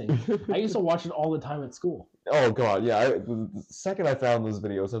amazing. I used to watch it all the time at school. Oh god, yeah. The second I found those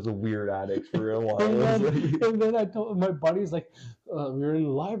videos, I was a weird addict for a while. And then I told my buddies, like, we were in the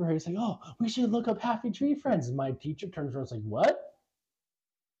library. It's like, oh, we should look up Happy Tree Friends. And my teacher turns around, and is like,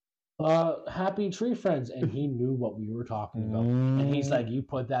 what? Happy Tree Friends, and he knew what we were talking about. And he's like, you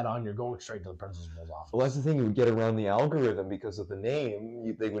put that on, you're going straight to the principal's office. Well, that's the thing. You would get around the algorithm because of the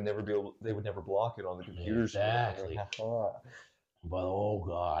name. They would never block it on the computer. Exactly. But oh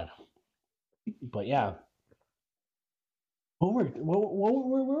god. But yeah. Where were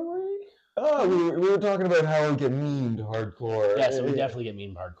we? Oh, we were talking about how we get memed hardcore. Yeah, so we definitely get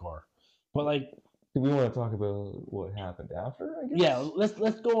mean hardcore. But like, do we want to talk about what happened after? I guess. yeah,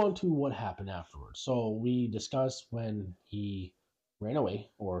 let's go on to what happened afterwards. So we discussed when he ran away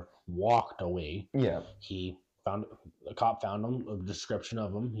or walked away. Yeah. The cop found him, a description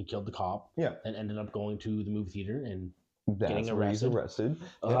of him. He killed the cop. Yeah. And ended up going to the movie theater and That's getting where he's arrested.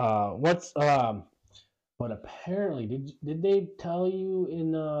 arrested. Yeah. But apparently, did they tell you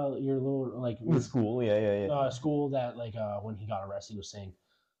in your little like The school, yeah. school that like when he got arrested, he was saying,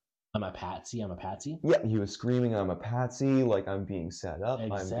 "I'm a patsy, I'm a patsy." Yeah, he was screaming, "I'm a patsy, like I'm being set up, I'm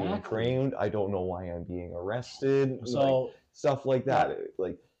being Exactly. framed, I don't know why I'm being arrested," like So stuff like that.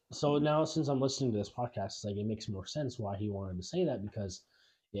 Like, so now since I'm listening to this podcast, it's like it makes more sense why he wanted to say that, because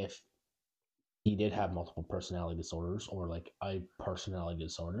if he did have multiple personality disorders or like a personality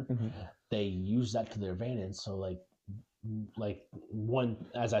disorder, they use that to their advantage. So like one,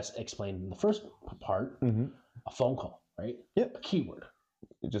 as I explained in the first part, a phone call, right? Yep. A keyword.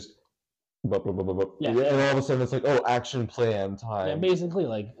 It just blah, blah, blah, blah, blah. Yeah. And all of a sudden it's like, oh, action plan time. Yeah, basically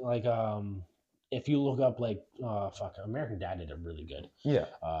like if you look up like American Dad did it really good. Yeah.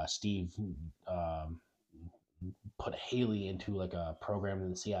 Steve put Haley into like a program in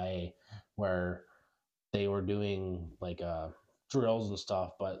the CIA where they were doing like drills and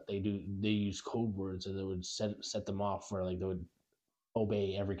stuff, but they use code words and they would set them off where like they would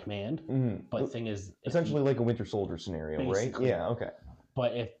obey every command. But the thing is, essentially like a Winter Soldier scenario, right? Yeah, okay.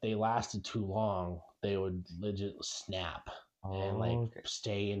 But if they lasted too long, they would legit snap and like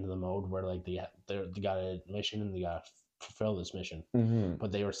stay into the mode where like they got a mission and they got to fulfill this mission.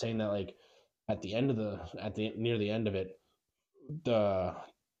 But they were saying that like at the end of near the end of it,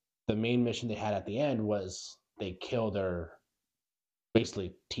 the main mission they had at the end was they kill their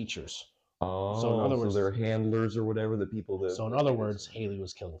basically teachers. So in other words, they're handlers or whatever, the people that. So in other words, Haley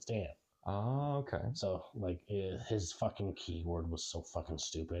was killing Stan. Oh, okay. So like his fucking keyword was so fucking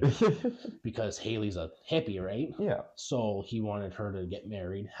stupid because Haley's a hippie, right? Yeah. So he wanted her to get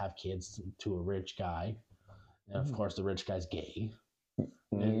married, have kids to a rich guy, and of course the rich guy's gay.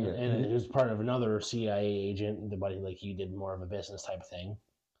 And he was part of another CIA agent, but like he did more of a business type of thing.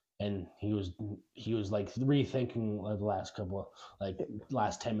 And he was like rethinking the last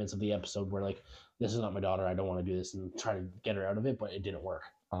last 10 minutes of the episode where like, this is not my daughter, I don't want to do this, and try to get her out of it, but it didn't work.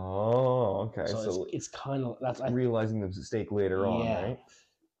 Oh, okay. So it's kind of that's realizing the mistake later on, right?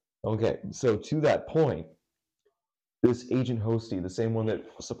 Okay, so to that point, this Agent Hosty, the same one that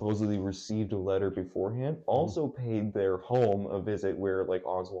supposedly received a letter beforehand, also paid their home a visit where like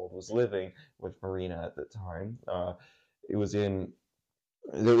Oswald was living with Marina at the time. It was in.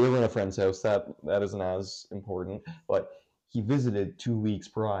 They were in a friend's house. That isn't as important, but he visited 2 weeks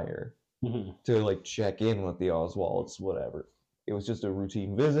prior to like check in with the Oswalds, whatever. It was just a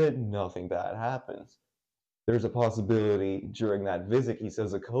routine visit. Nothing bad happens. There's a possibility during that visit he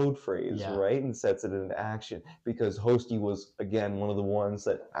says a code phrase, right, and sets it into action, because Hosty was again one of the ones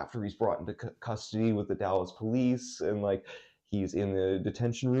that after he's brought into custody with the Dallas police and like he's in the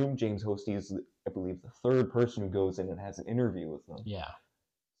detention room, James Hosty is, I believe, the third person who goes in and has an interview with them. Yeah.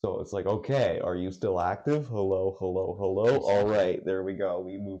 So it's like, okay, are you still active? Hello. All right, there we go.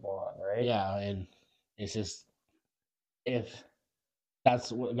 We move on, right? Yeah, and it's just, if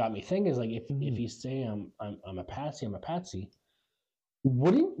that's what got me thinking, is like if you say I'm a patsy,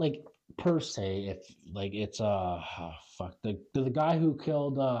 wouldn't like per se, if like it's the guy who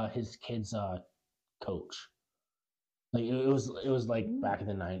killed his kid's coach. Like it was like back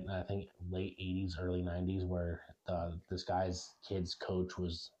in the I think late 80s, early 90s, where this guy's kid's coach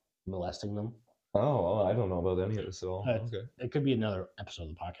was molesting them. Oh, I don't know about any of this at all. Okay. It could be another episode of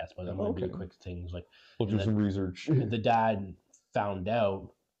the podcast, but I'm going to do a quick thing. Like, we'll do some research. The dad found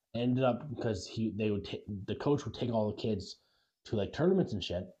out, ended up, because the coach would take all the kids to like tournaments and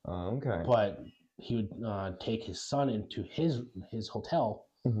shit. Okay. But he would take his son into his hotel,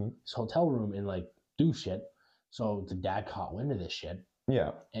 his hotel room, and like do shit. So the dad caught wind of this shit.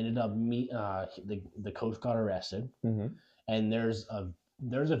 Yeah. Ended up the coach got arrested, and there's a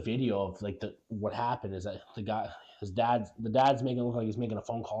video of like what happened is that the dad's making it look like he's making a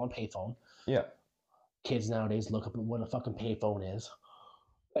phone call on payphone. Yeah. Kids nowadays look up at what a fucking payphone is,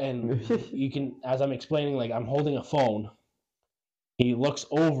 and you can, as I'm explaining, like I'm holding a phone. He looks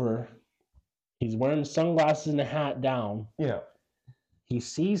over. He's wearing sunglasses and a hat down. Yeah. He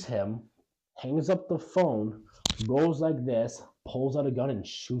sees him, hangs up the phone, goes like this, pulls out a gun and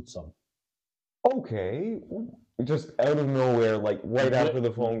shoots him. Okay. Just out of nowhere, like right after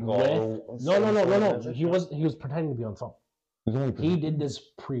the phone call. No. He was pretending to be on the phone. He did this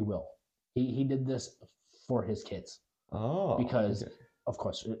pre-will. He did this for his kids. Oh. Because of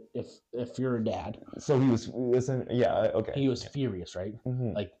course, if you're a dad. So he was, okay. He was furious, right?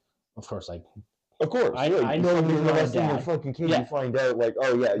 Like, of course, like. Of course, I know you're not a dad. Your fucking kid, you find out like,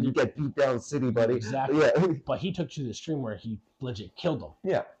 oh yeah, you get beat down city, buddy. Exactly. Yeah. But he took to the stream where he legit killed him.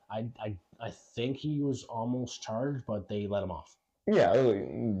 Yeah. I think he was almost charged, but they let him off. Yeah,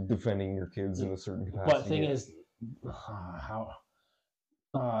 defending your kids in a certain capacity. But the thing is, how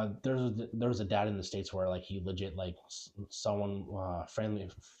There's a dad in the States where like he legit like someone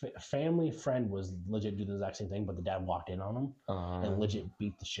family friend was legit doing the exact same thing, but the dad walked in on him and legit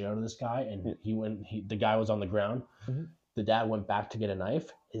beat the shit out of this guy, and the guy was on the ground. Mhm. The dad went back to get a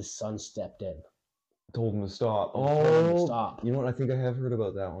knife. His son stepped in. Told him to stop. Told him to stop. You know what? I think I have heard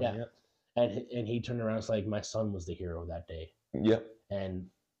about that one. Yeah. And he turned around and was like, my son was the hero that day. Yep. And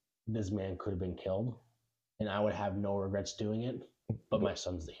this man could have been killed, and I would have no regrets doing it. But my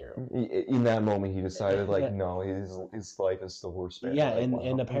son's the hero. In that moment, he decided like, no, his life is still worth spending. Yeah, like,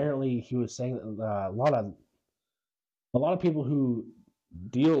 and apparently he was saying that a lot of people who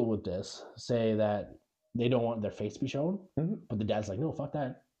deal with this say that they don't want their face to be shown, but the dad's like, no, fuck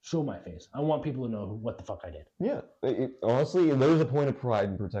that. Show my face. I want people to know what the fuck I did. Yeah, honestly, there's a point of pride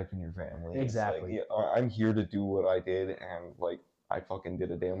in protecting your family. Exactly. Like, yeah, I'm here to do what I did, and like I fucking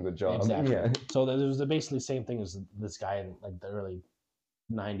did a damn good job. Exactly. Yeah. So there's basically the same thing as this guy in like the early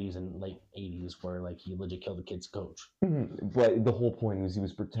 90s and late 80s where like he legit killed the kid's coach. But the whole point was he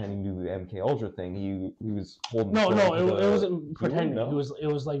was pretending to do the MK Ultra thing. He was holding. No, it wasn't pretending. No? It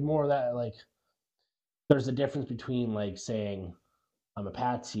was like more that like there's a difference between like saying I'm a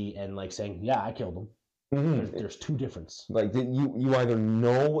patsy and like saying yeah I killed him. There's two differences. Like you either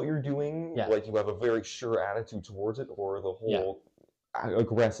know what you're doing, yeah. like you have a very sure attitude towards it, or the whole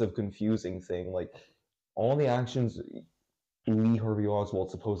aggressive, confusing thing. Like all the actions Lee Harvey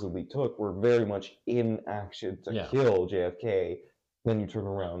Oswald supposedly took were very much in action to kill JFK. Then you turn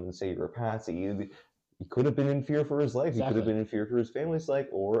around and say you're a patsy. He could have been in fear for his life. Exactly. He could have been in fear for his family's life,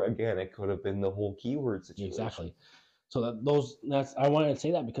 or again, it could have been the whole keyword situation. Exactly. So I wanted to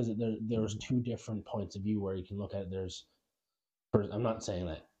say that because there's two different points of view where you can look at it. I'm not saying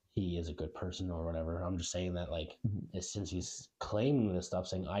that he is a good person or whatever. I'm just saying that like since he's claiming this stuff,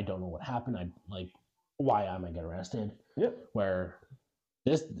 saying I don't know what happened, why am I get arrested? Yep. Where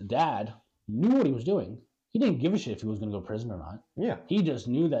this dad knew what he was doing. He didn't give a shit if he was going to go to prison or not. Yeah. He just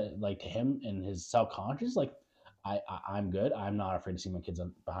knew that, like, to him and his self-conscious, like, I'm good. I'm not afraid to see my kids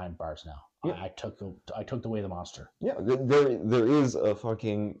behind bars now. Yeah. I took away the monster. Yeah. There is a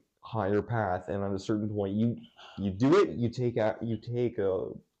fucking higher path, and at a certain point, you do it. You take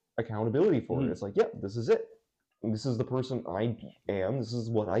accountability for it. It's like, yeah, this is it. This is the person I am. This is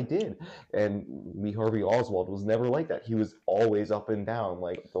what I did. And Lee Harvey Oswald was never like that. He was always up and down.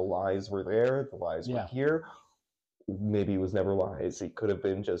 Like the lies were there, the lies were here. Maybe it was never lies. It could have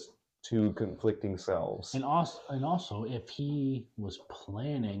been just two conflicting selves. And also, if he was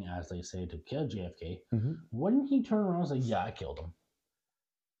planning, as they say, to kill JFK, wouldn't he turn around and say, "Yeah, I killed him"?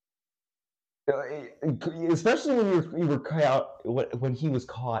 Especially when he was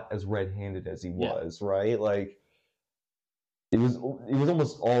caught as red-handed as he was, right? Like. It was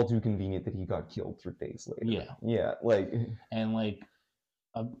almost all too convenient that he got killed 3 days later. Yeah, like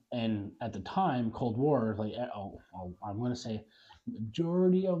and at the time, Cold War, like I'm going to say,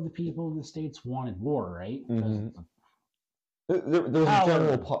 majority of the people in the States wanted war, right? There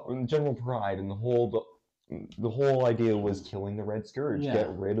was general pride, and the whole idea was killing the Red Scourge, get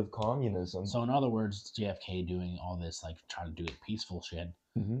rid of communism. So in other words, JFK doing all this, like trying to do it peaceful shit.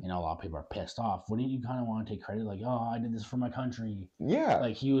 And a lot of people are pissed off. Wouldn't you kind of want to take credit, like, oh, I did this for my country? Yeah.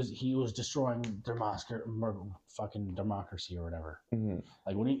 Like he was destroying fucking democracy or whatever.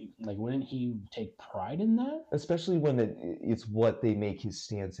 Like wouldn't he take pride in that? Especially when it's what they make his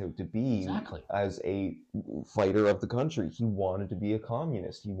stance out to be. Exactly. As a fighter of the country, he wanted to be a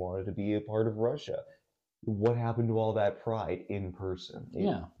communist. He wanted to be a part of Russia. What happened to all that pride in person?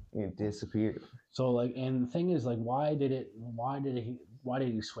 It disappeared. So like, and the thing is, like, why did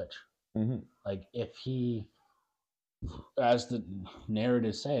he switch? Like, if he, as the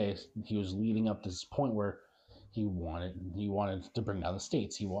narrative says, he was leading up to this point where he wanted to bring down the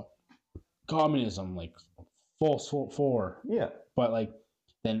states. He wanted communism, like full for. Yeah. But like,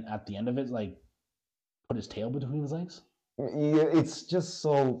 then at the end of it, like, put his tail between his legs. Yeah, it's just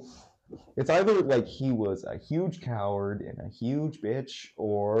so. It's either like he was a huge coward and a huge bitch,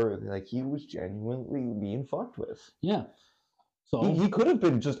 or like he was genuinely being fucked with. Yeah. So he could have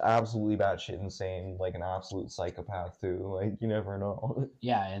been just absolutely batshit insane, like an absolute psychopath too. Like you never know.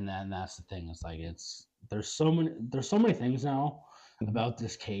 Yeah, and that's the thing. It's like there's so many things now about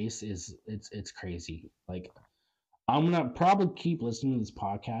this case. It's crazy. Like I'm gonna probably keep listening to this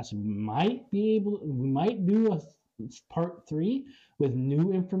podcast. We might do a part 3 with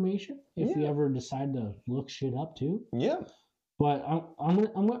new information if we ever decide to look shit up too. Yeah. But I'm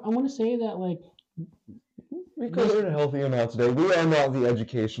gonna say that, like, because we're in a healthy amount today. We are not the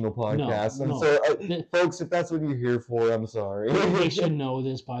educational podcast. No. So folks, if that's what you're here for, I'm sorry. They should know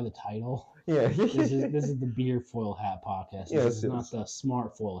this by the title. Yeah. This is the beer foil hat podcast. This Yes, is not yes. the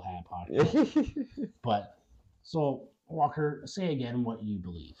smart foil hat podcast. But so Walker, say again what you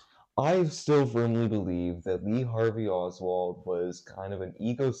believe. I still firmly believe that Lee Harvey Oswald was kind of an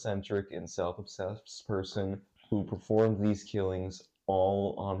egocentric and self-obsessed person who performed these killings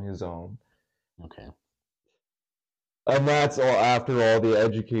all on his own. Okay. And that's all after all the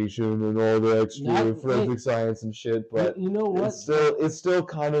education and all the extra forensic science and shit. But you know what? It's still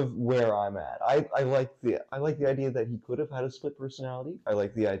kind of where I'm at. I like the idea that he could have had a split personality. I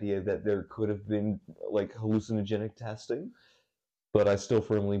like the idea that there could have been like hallucinogenic testing, but I still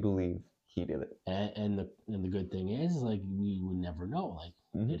firmly believe he did it. And the good thing is, like, we would never know. Like,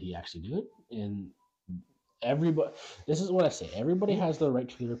 did he actually do it? And everybody, this is what I say. Everybody has the right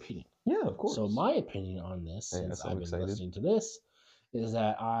to their opinion. Yeah, of course. So my opinion on this, since so I've been excited. listening to this, is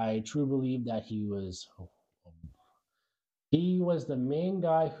that I truly believe that he was the main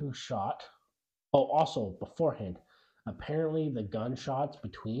guy who shot. Oh, also beforehand, apparently the gunshots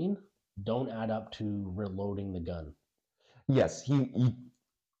between don't add up to reloading the gun. Yes, he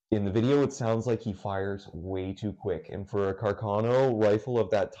in the video it sounds like he fires way too quick, and for a Carcano rifle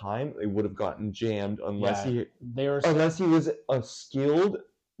of that time, it would have gotten jammed unless he was a skilled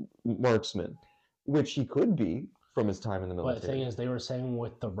marksman, which he could be from his time in the military. But the thing is, they were saying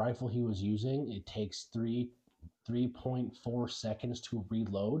with the rifle he was using, it takes 3.4 seconds to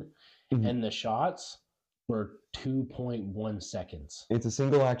reload, and the shots were 2.1 seconds. It's a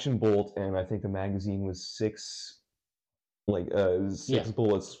single action bolt, and I think the magazine was six bullets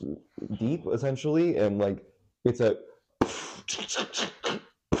deep, essentially, and like it's a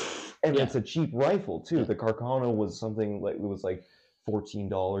it's a cheap rifle too. Yeah. The Carcano was something like it was like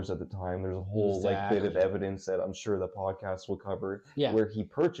 $14 at the time. There's a whole like bit of evidence that I'm sure the podcast will cover where he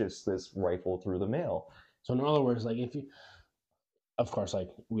purchased this rifle through the mail. So in other words, like if you, of course, like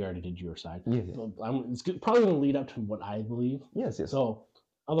we already did your side. Yeah. It's probably going to lead up to what I believe. Yes, yes. So,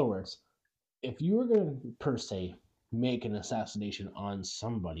 in other words, if you were going to per se make an assassination on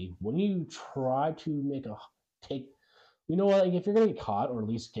somebody, when you try to you know what, like if you're going to get caught or at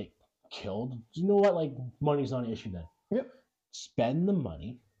least get killed, you know what, like money's not an issue then. Yep. Spend the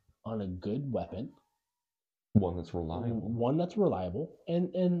money on a good weapon. One that's reliable.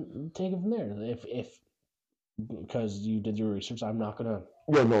 And take it from there. If because you did your research, I'm not gonna.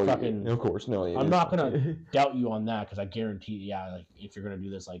 Of course, no. I'm not gonna doubt you on that because I guarantee, like if you're gonna do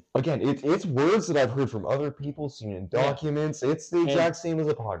this, like again, it's words that I've heard from other people, seen in documents. It's the exact same as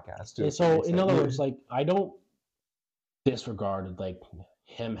a podcast too. So in other words, like I don't disregard like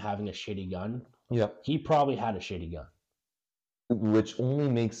him having a shitty gun. Yeah, he probably had a shitty gun, which only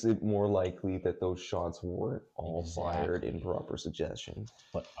makes it more likely that those shots weren't all fired in proper succession.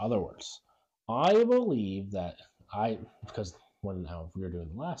 But other words, I believe that because when we were doing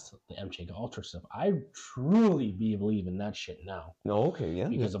the MJ Ultra stuff, I truly believe in that shit now. Oh, okay, yeah.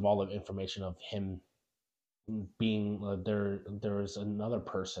 Because of all the information of him being there was another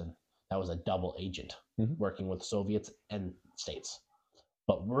person that was a double agent working with Soviets and States,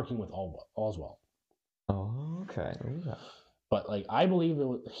 but working with Oswald. Oh, okay. Yeah. But like I believe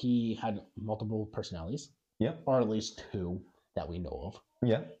he had multiple personalities. Yeah. Or at least two that we know of.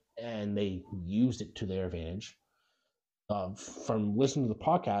 Yeah. And they used it to their advantage. From listening to the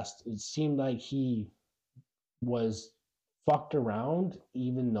podcast, it seemed like he was fucked around,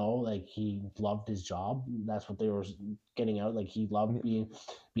 even though like he loved his job. That's what they were getting out. Like he loved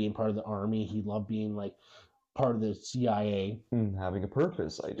being part of the army. He loved being like part of the CIA, having a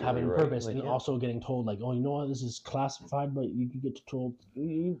purpose. Having a purpose, like, and also getting told like, oh, you know what, this is classified, but you can get told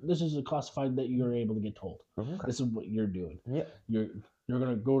this is a classified that you're able to get told. Okay. This is what you're doing. Yeah, you're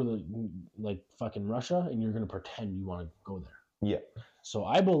gonna go to the like fucking Russia, and you're gonna pretend you want to go there. Yeah. So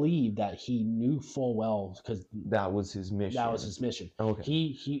I believe that he knew full well because that was his mission. That was his mission.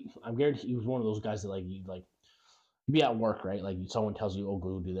 Okay. I'm guaranteed he was one of those guys that like be at work, right? Like someone tells you, "Oh,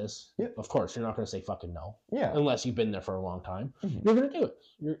 go do this." Yeah. Of course, you're not going to say fucking no. Yeah. Unless you've been there for a long time, you're going to do it.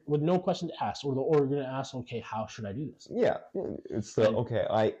 You're with no question to ask, or you're going to ask, "Okay, how should I do this?" Yeah. It's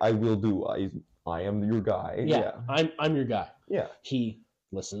okay. I will do. I am your guy. Yeah. I'm your guy. Yeah. He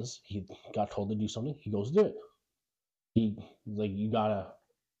listens. He got told to do something. He goes do it. You gotta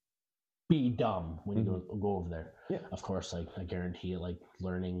be dumb when you go over there. Yeah. Of course, like I guarantee it, like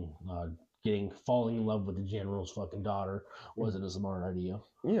learning, falling in love with the general's fucking daughter wasn't a smart idea.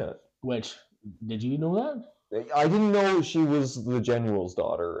 Yeah. Which, did you know that? I didn't know she was the general's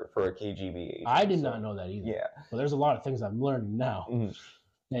daughter for a KGB agent. I did not know that either. Yeah. But there's a lot of things I'm learning now.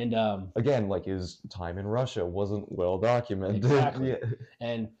 And again, like his time in Russia wasn't well documented. Exactly. Yeah.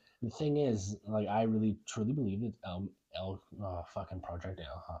 And the thing is, like I really truly believe that fucking Project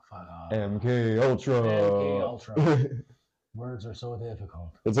MK Ultra. MK Ultra. Words are so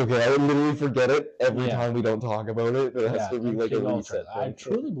difficult. It's okay. I literally forget it every Yeah. time we don't talk about it. It has to be like a MK Ultra. reset I thing.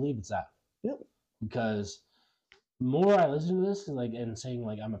 truly believe it's that. Yep. Because the more I listen to this, like, and saying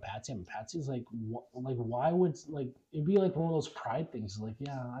like I'm a patsy, is like, why would, like, it'd be like one of those pride things. Like,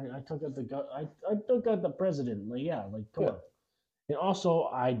 yeah, I took out I took out the president. Like, yeah, like, come on. And also,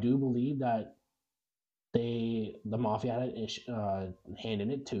 I do believe that the mafia had a hand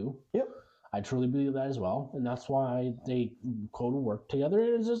in it too. Yep. I truly believe that as well, and that's why they go to work together.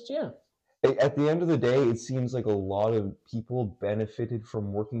 And it's just, yeah. At the end of the day, it seems like a lot of people benefited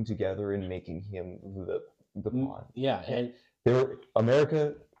from working together and making him the pawn. Yeah, and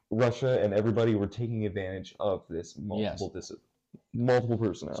America, Russia, and everybody were taking advantage of this multiple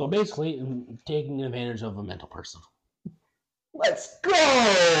personalities. So basically, taking advantage of a mental person. Let's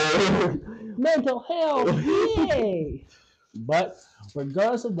go! Mental health, yay! But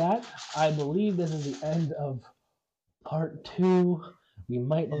regardless of that, I believe this is the end of part 2. We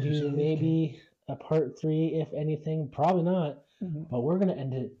might do maybe a part 3, if anything. Probably not. But we're going to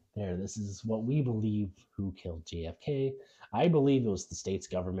end it there. This is what we believe who killed JFK. I believe it was the state's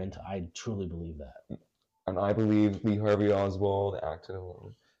government. I truly believe that. And I believe Lee Harvey Oswald acted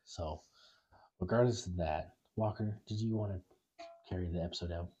alone. So, regardless of that, Walker, did you want to carry the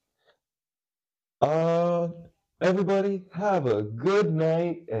episode out? Everybody have a good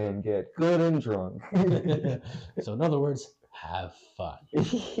night and get good and drunk. So in other words, have fun.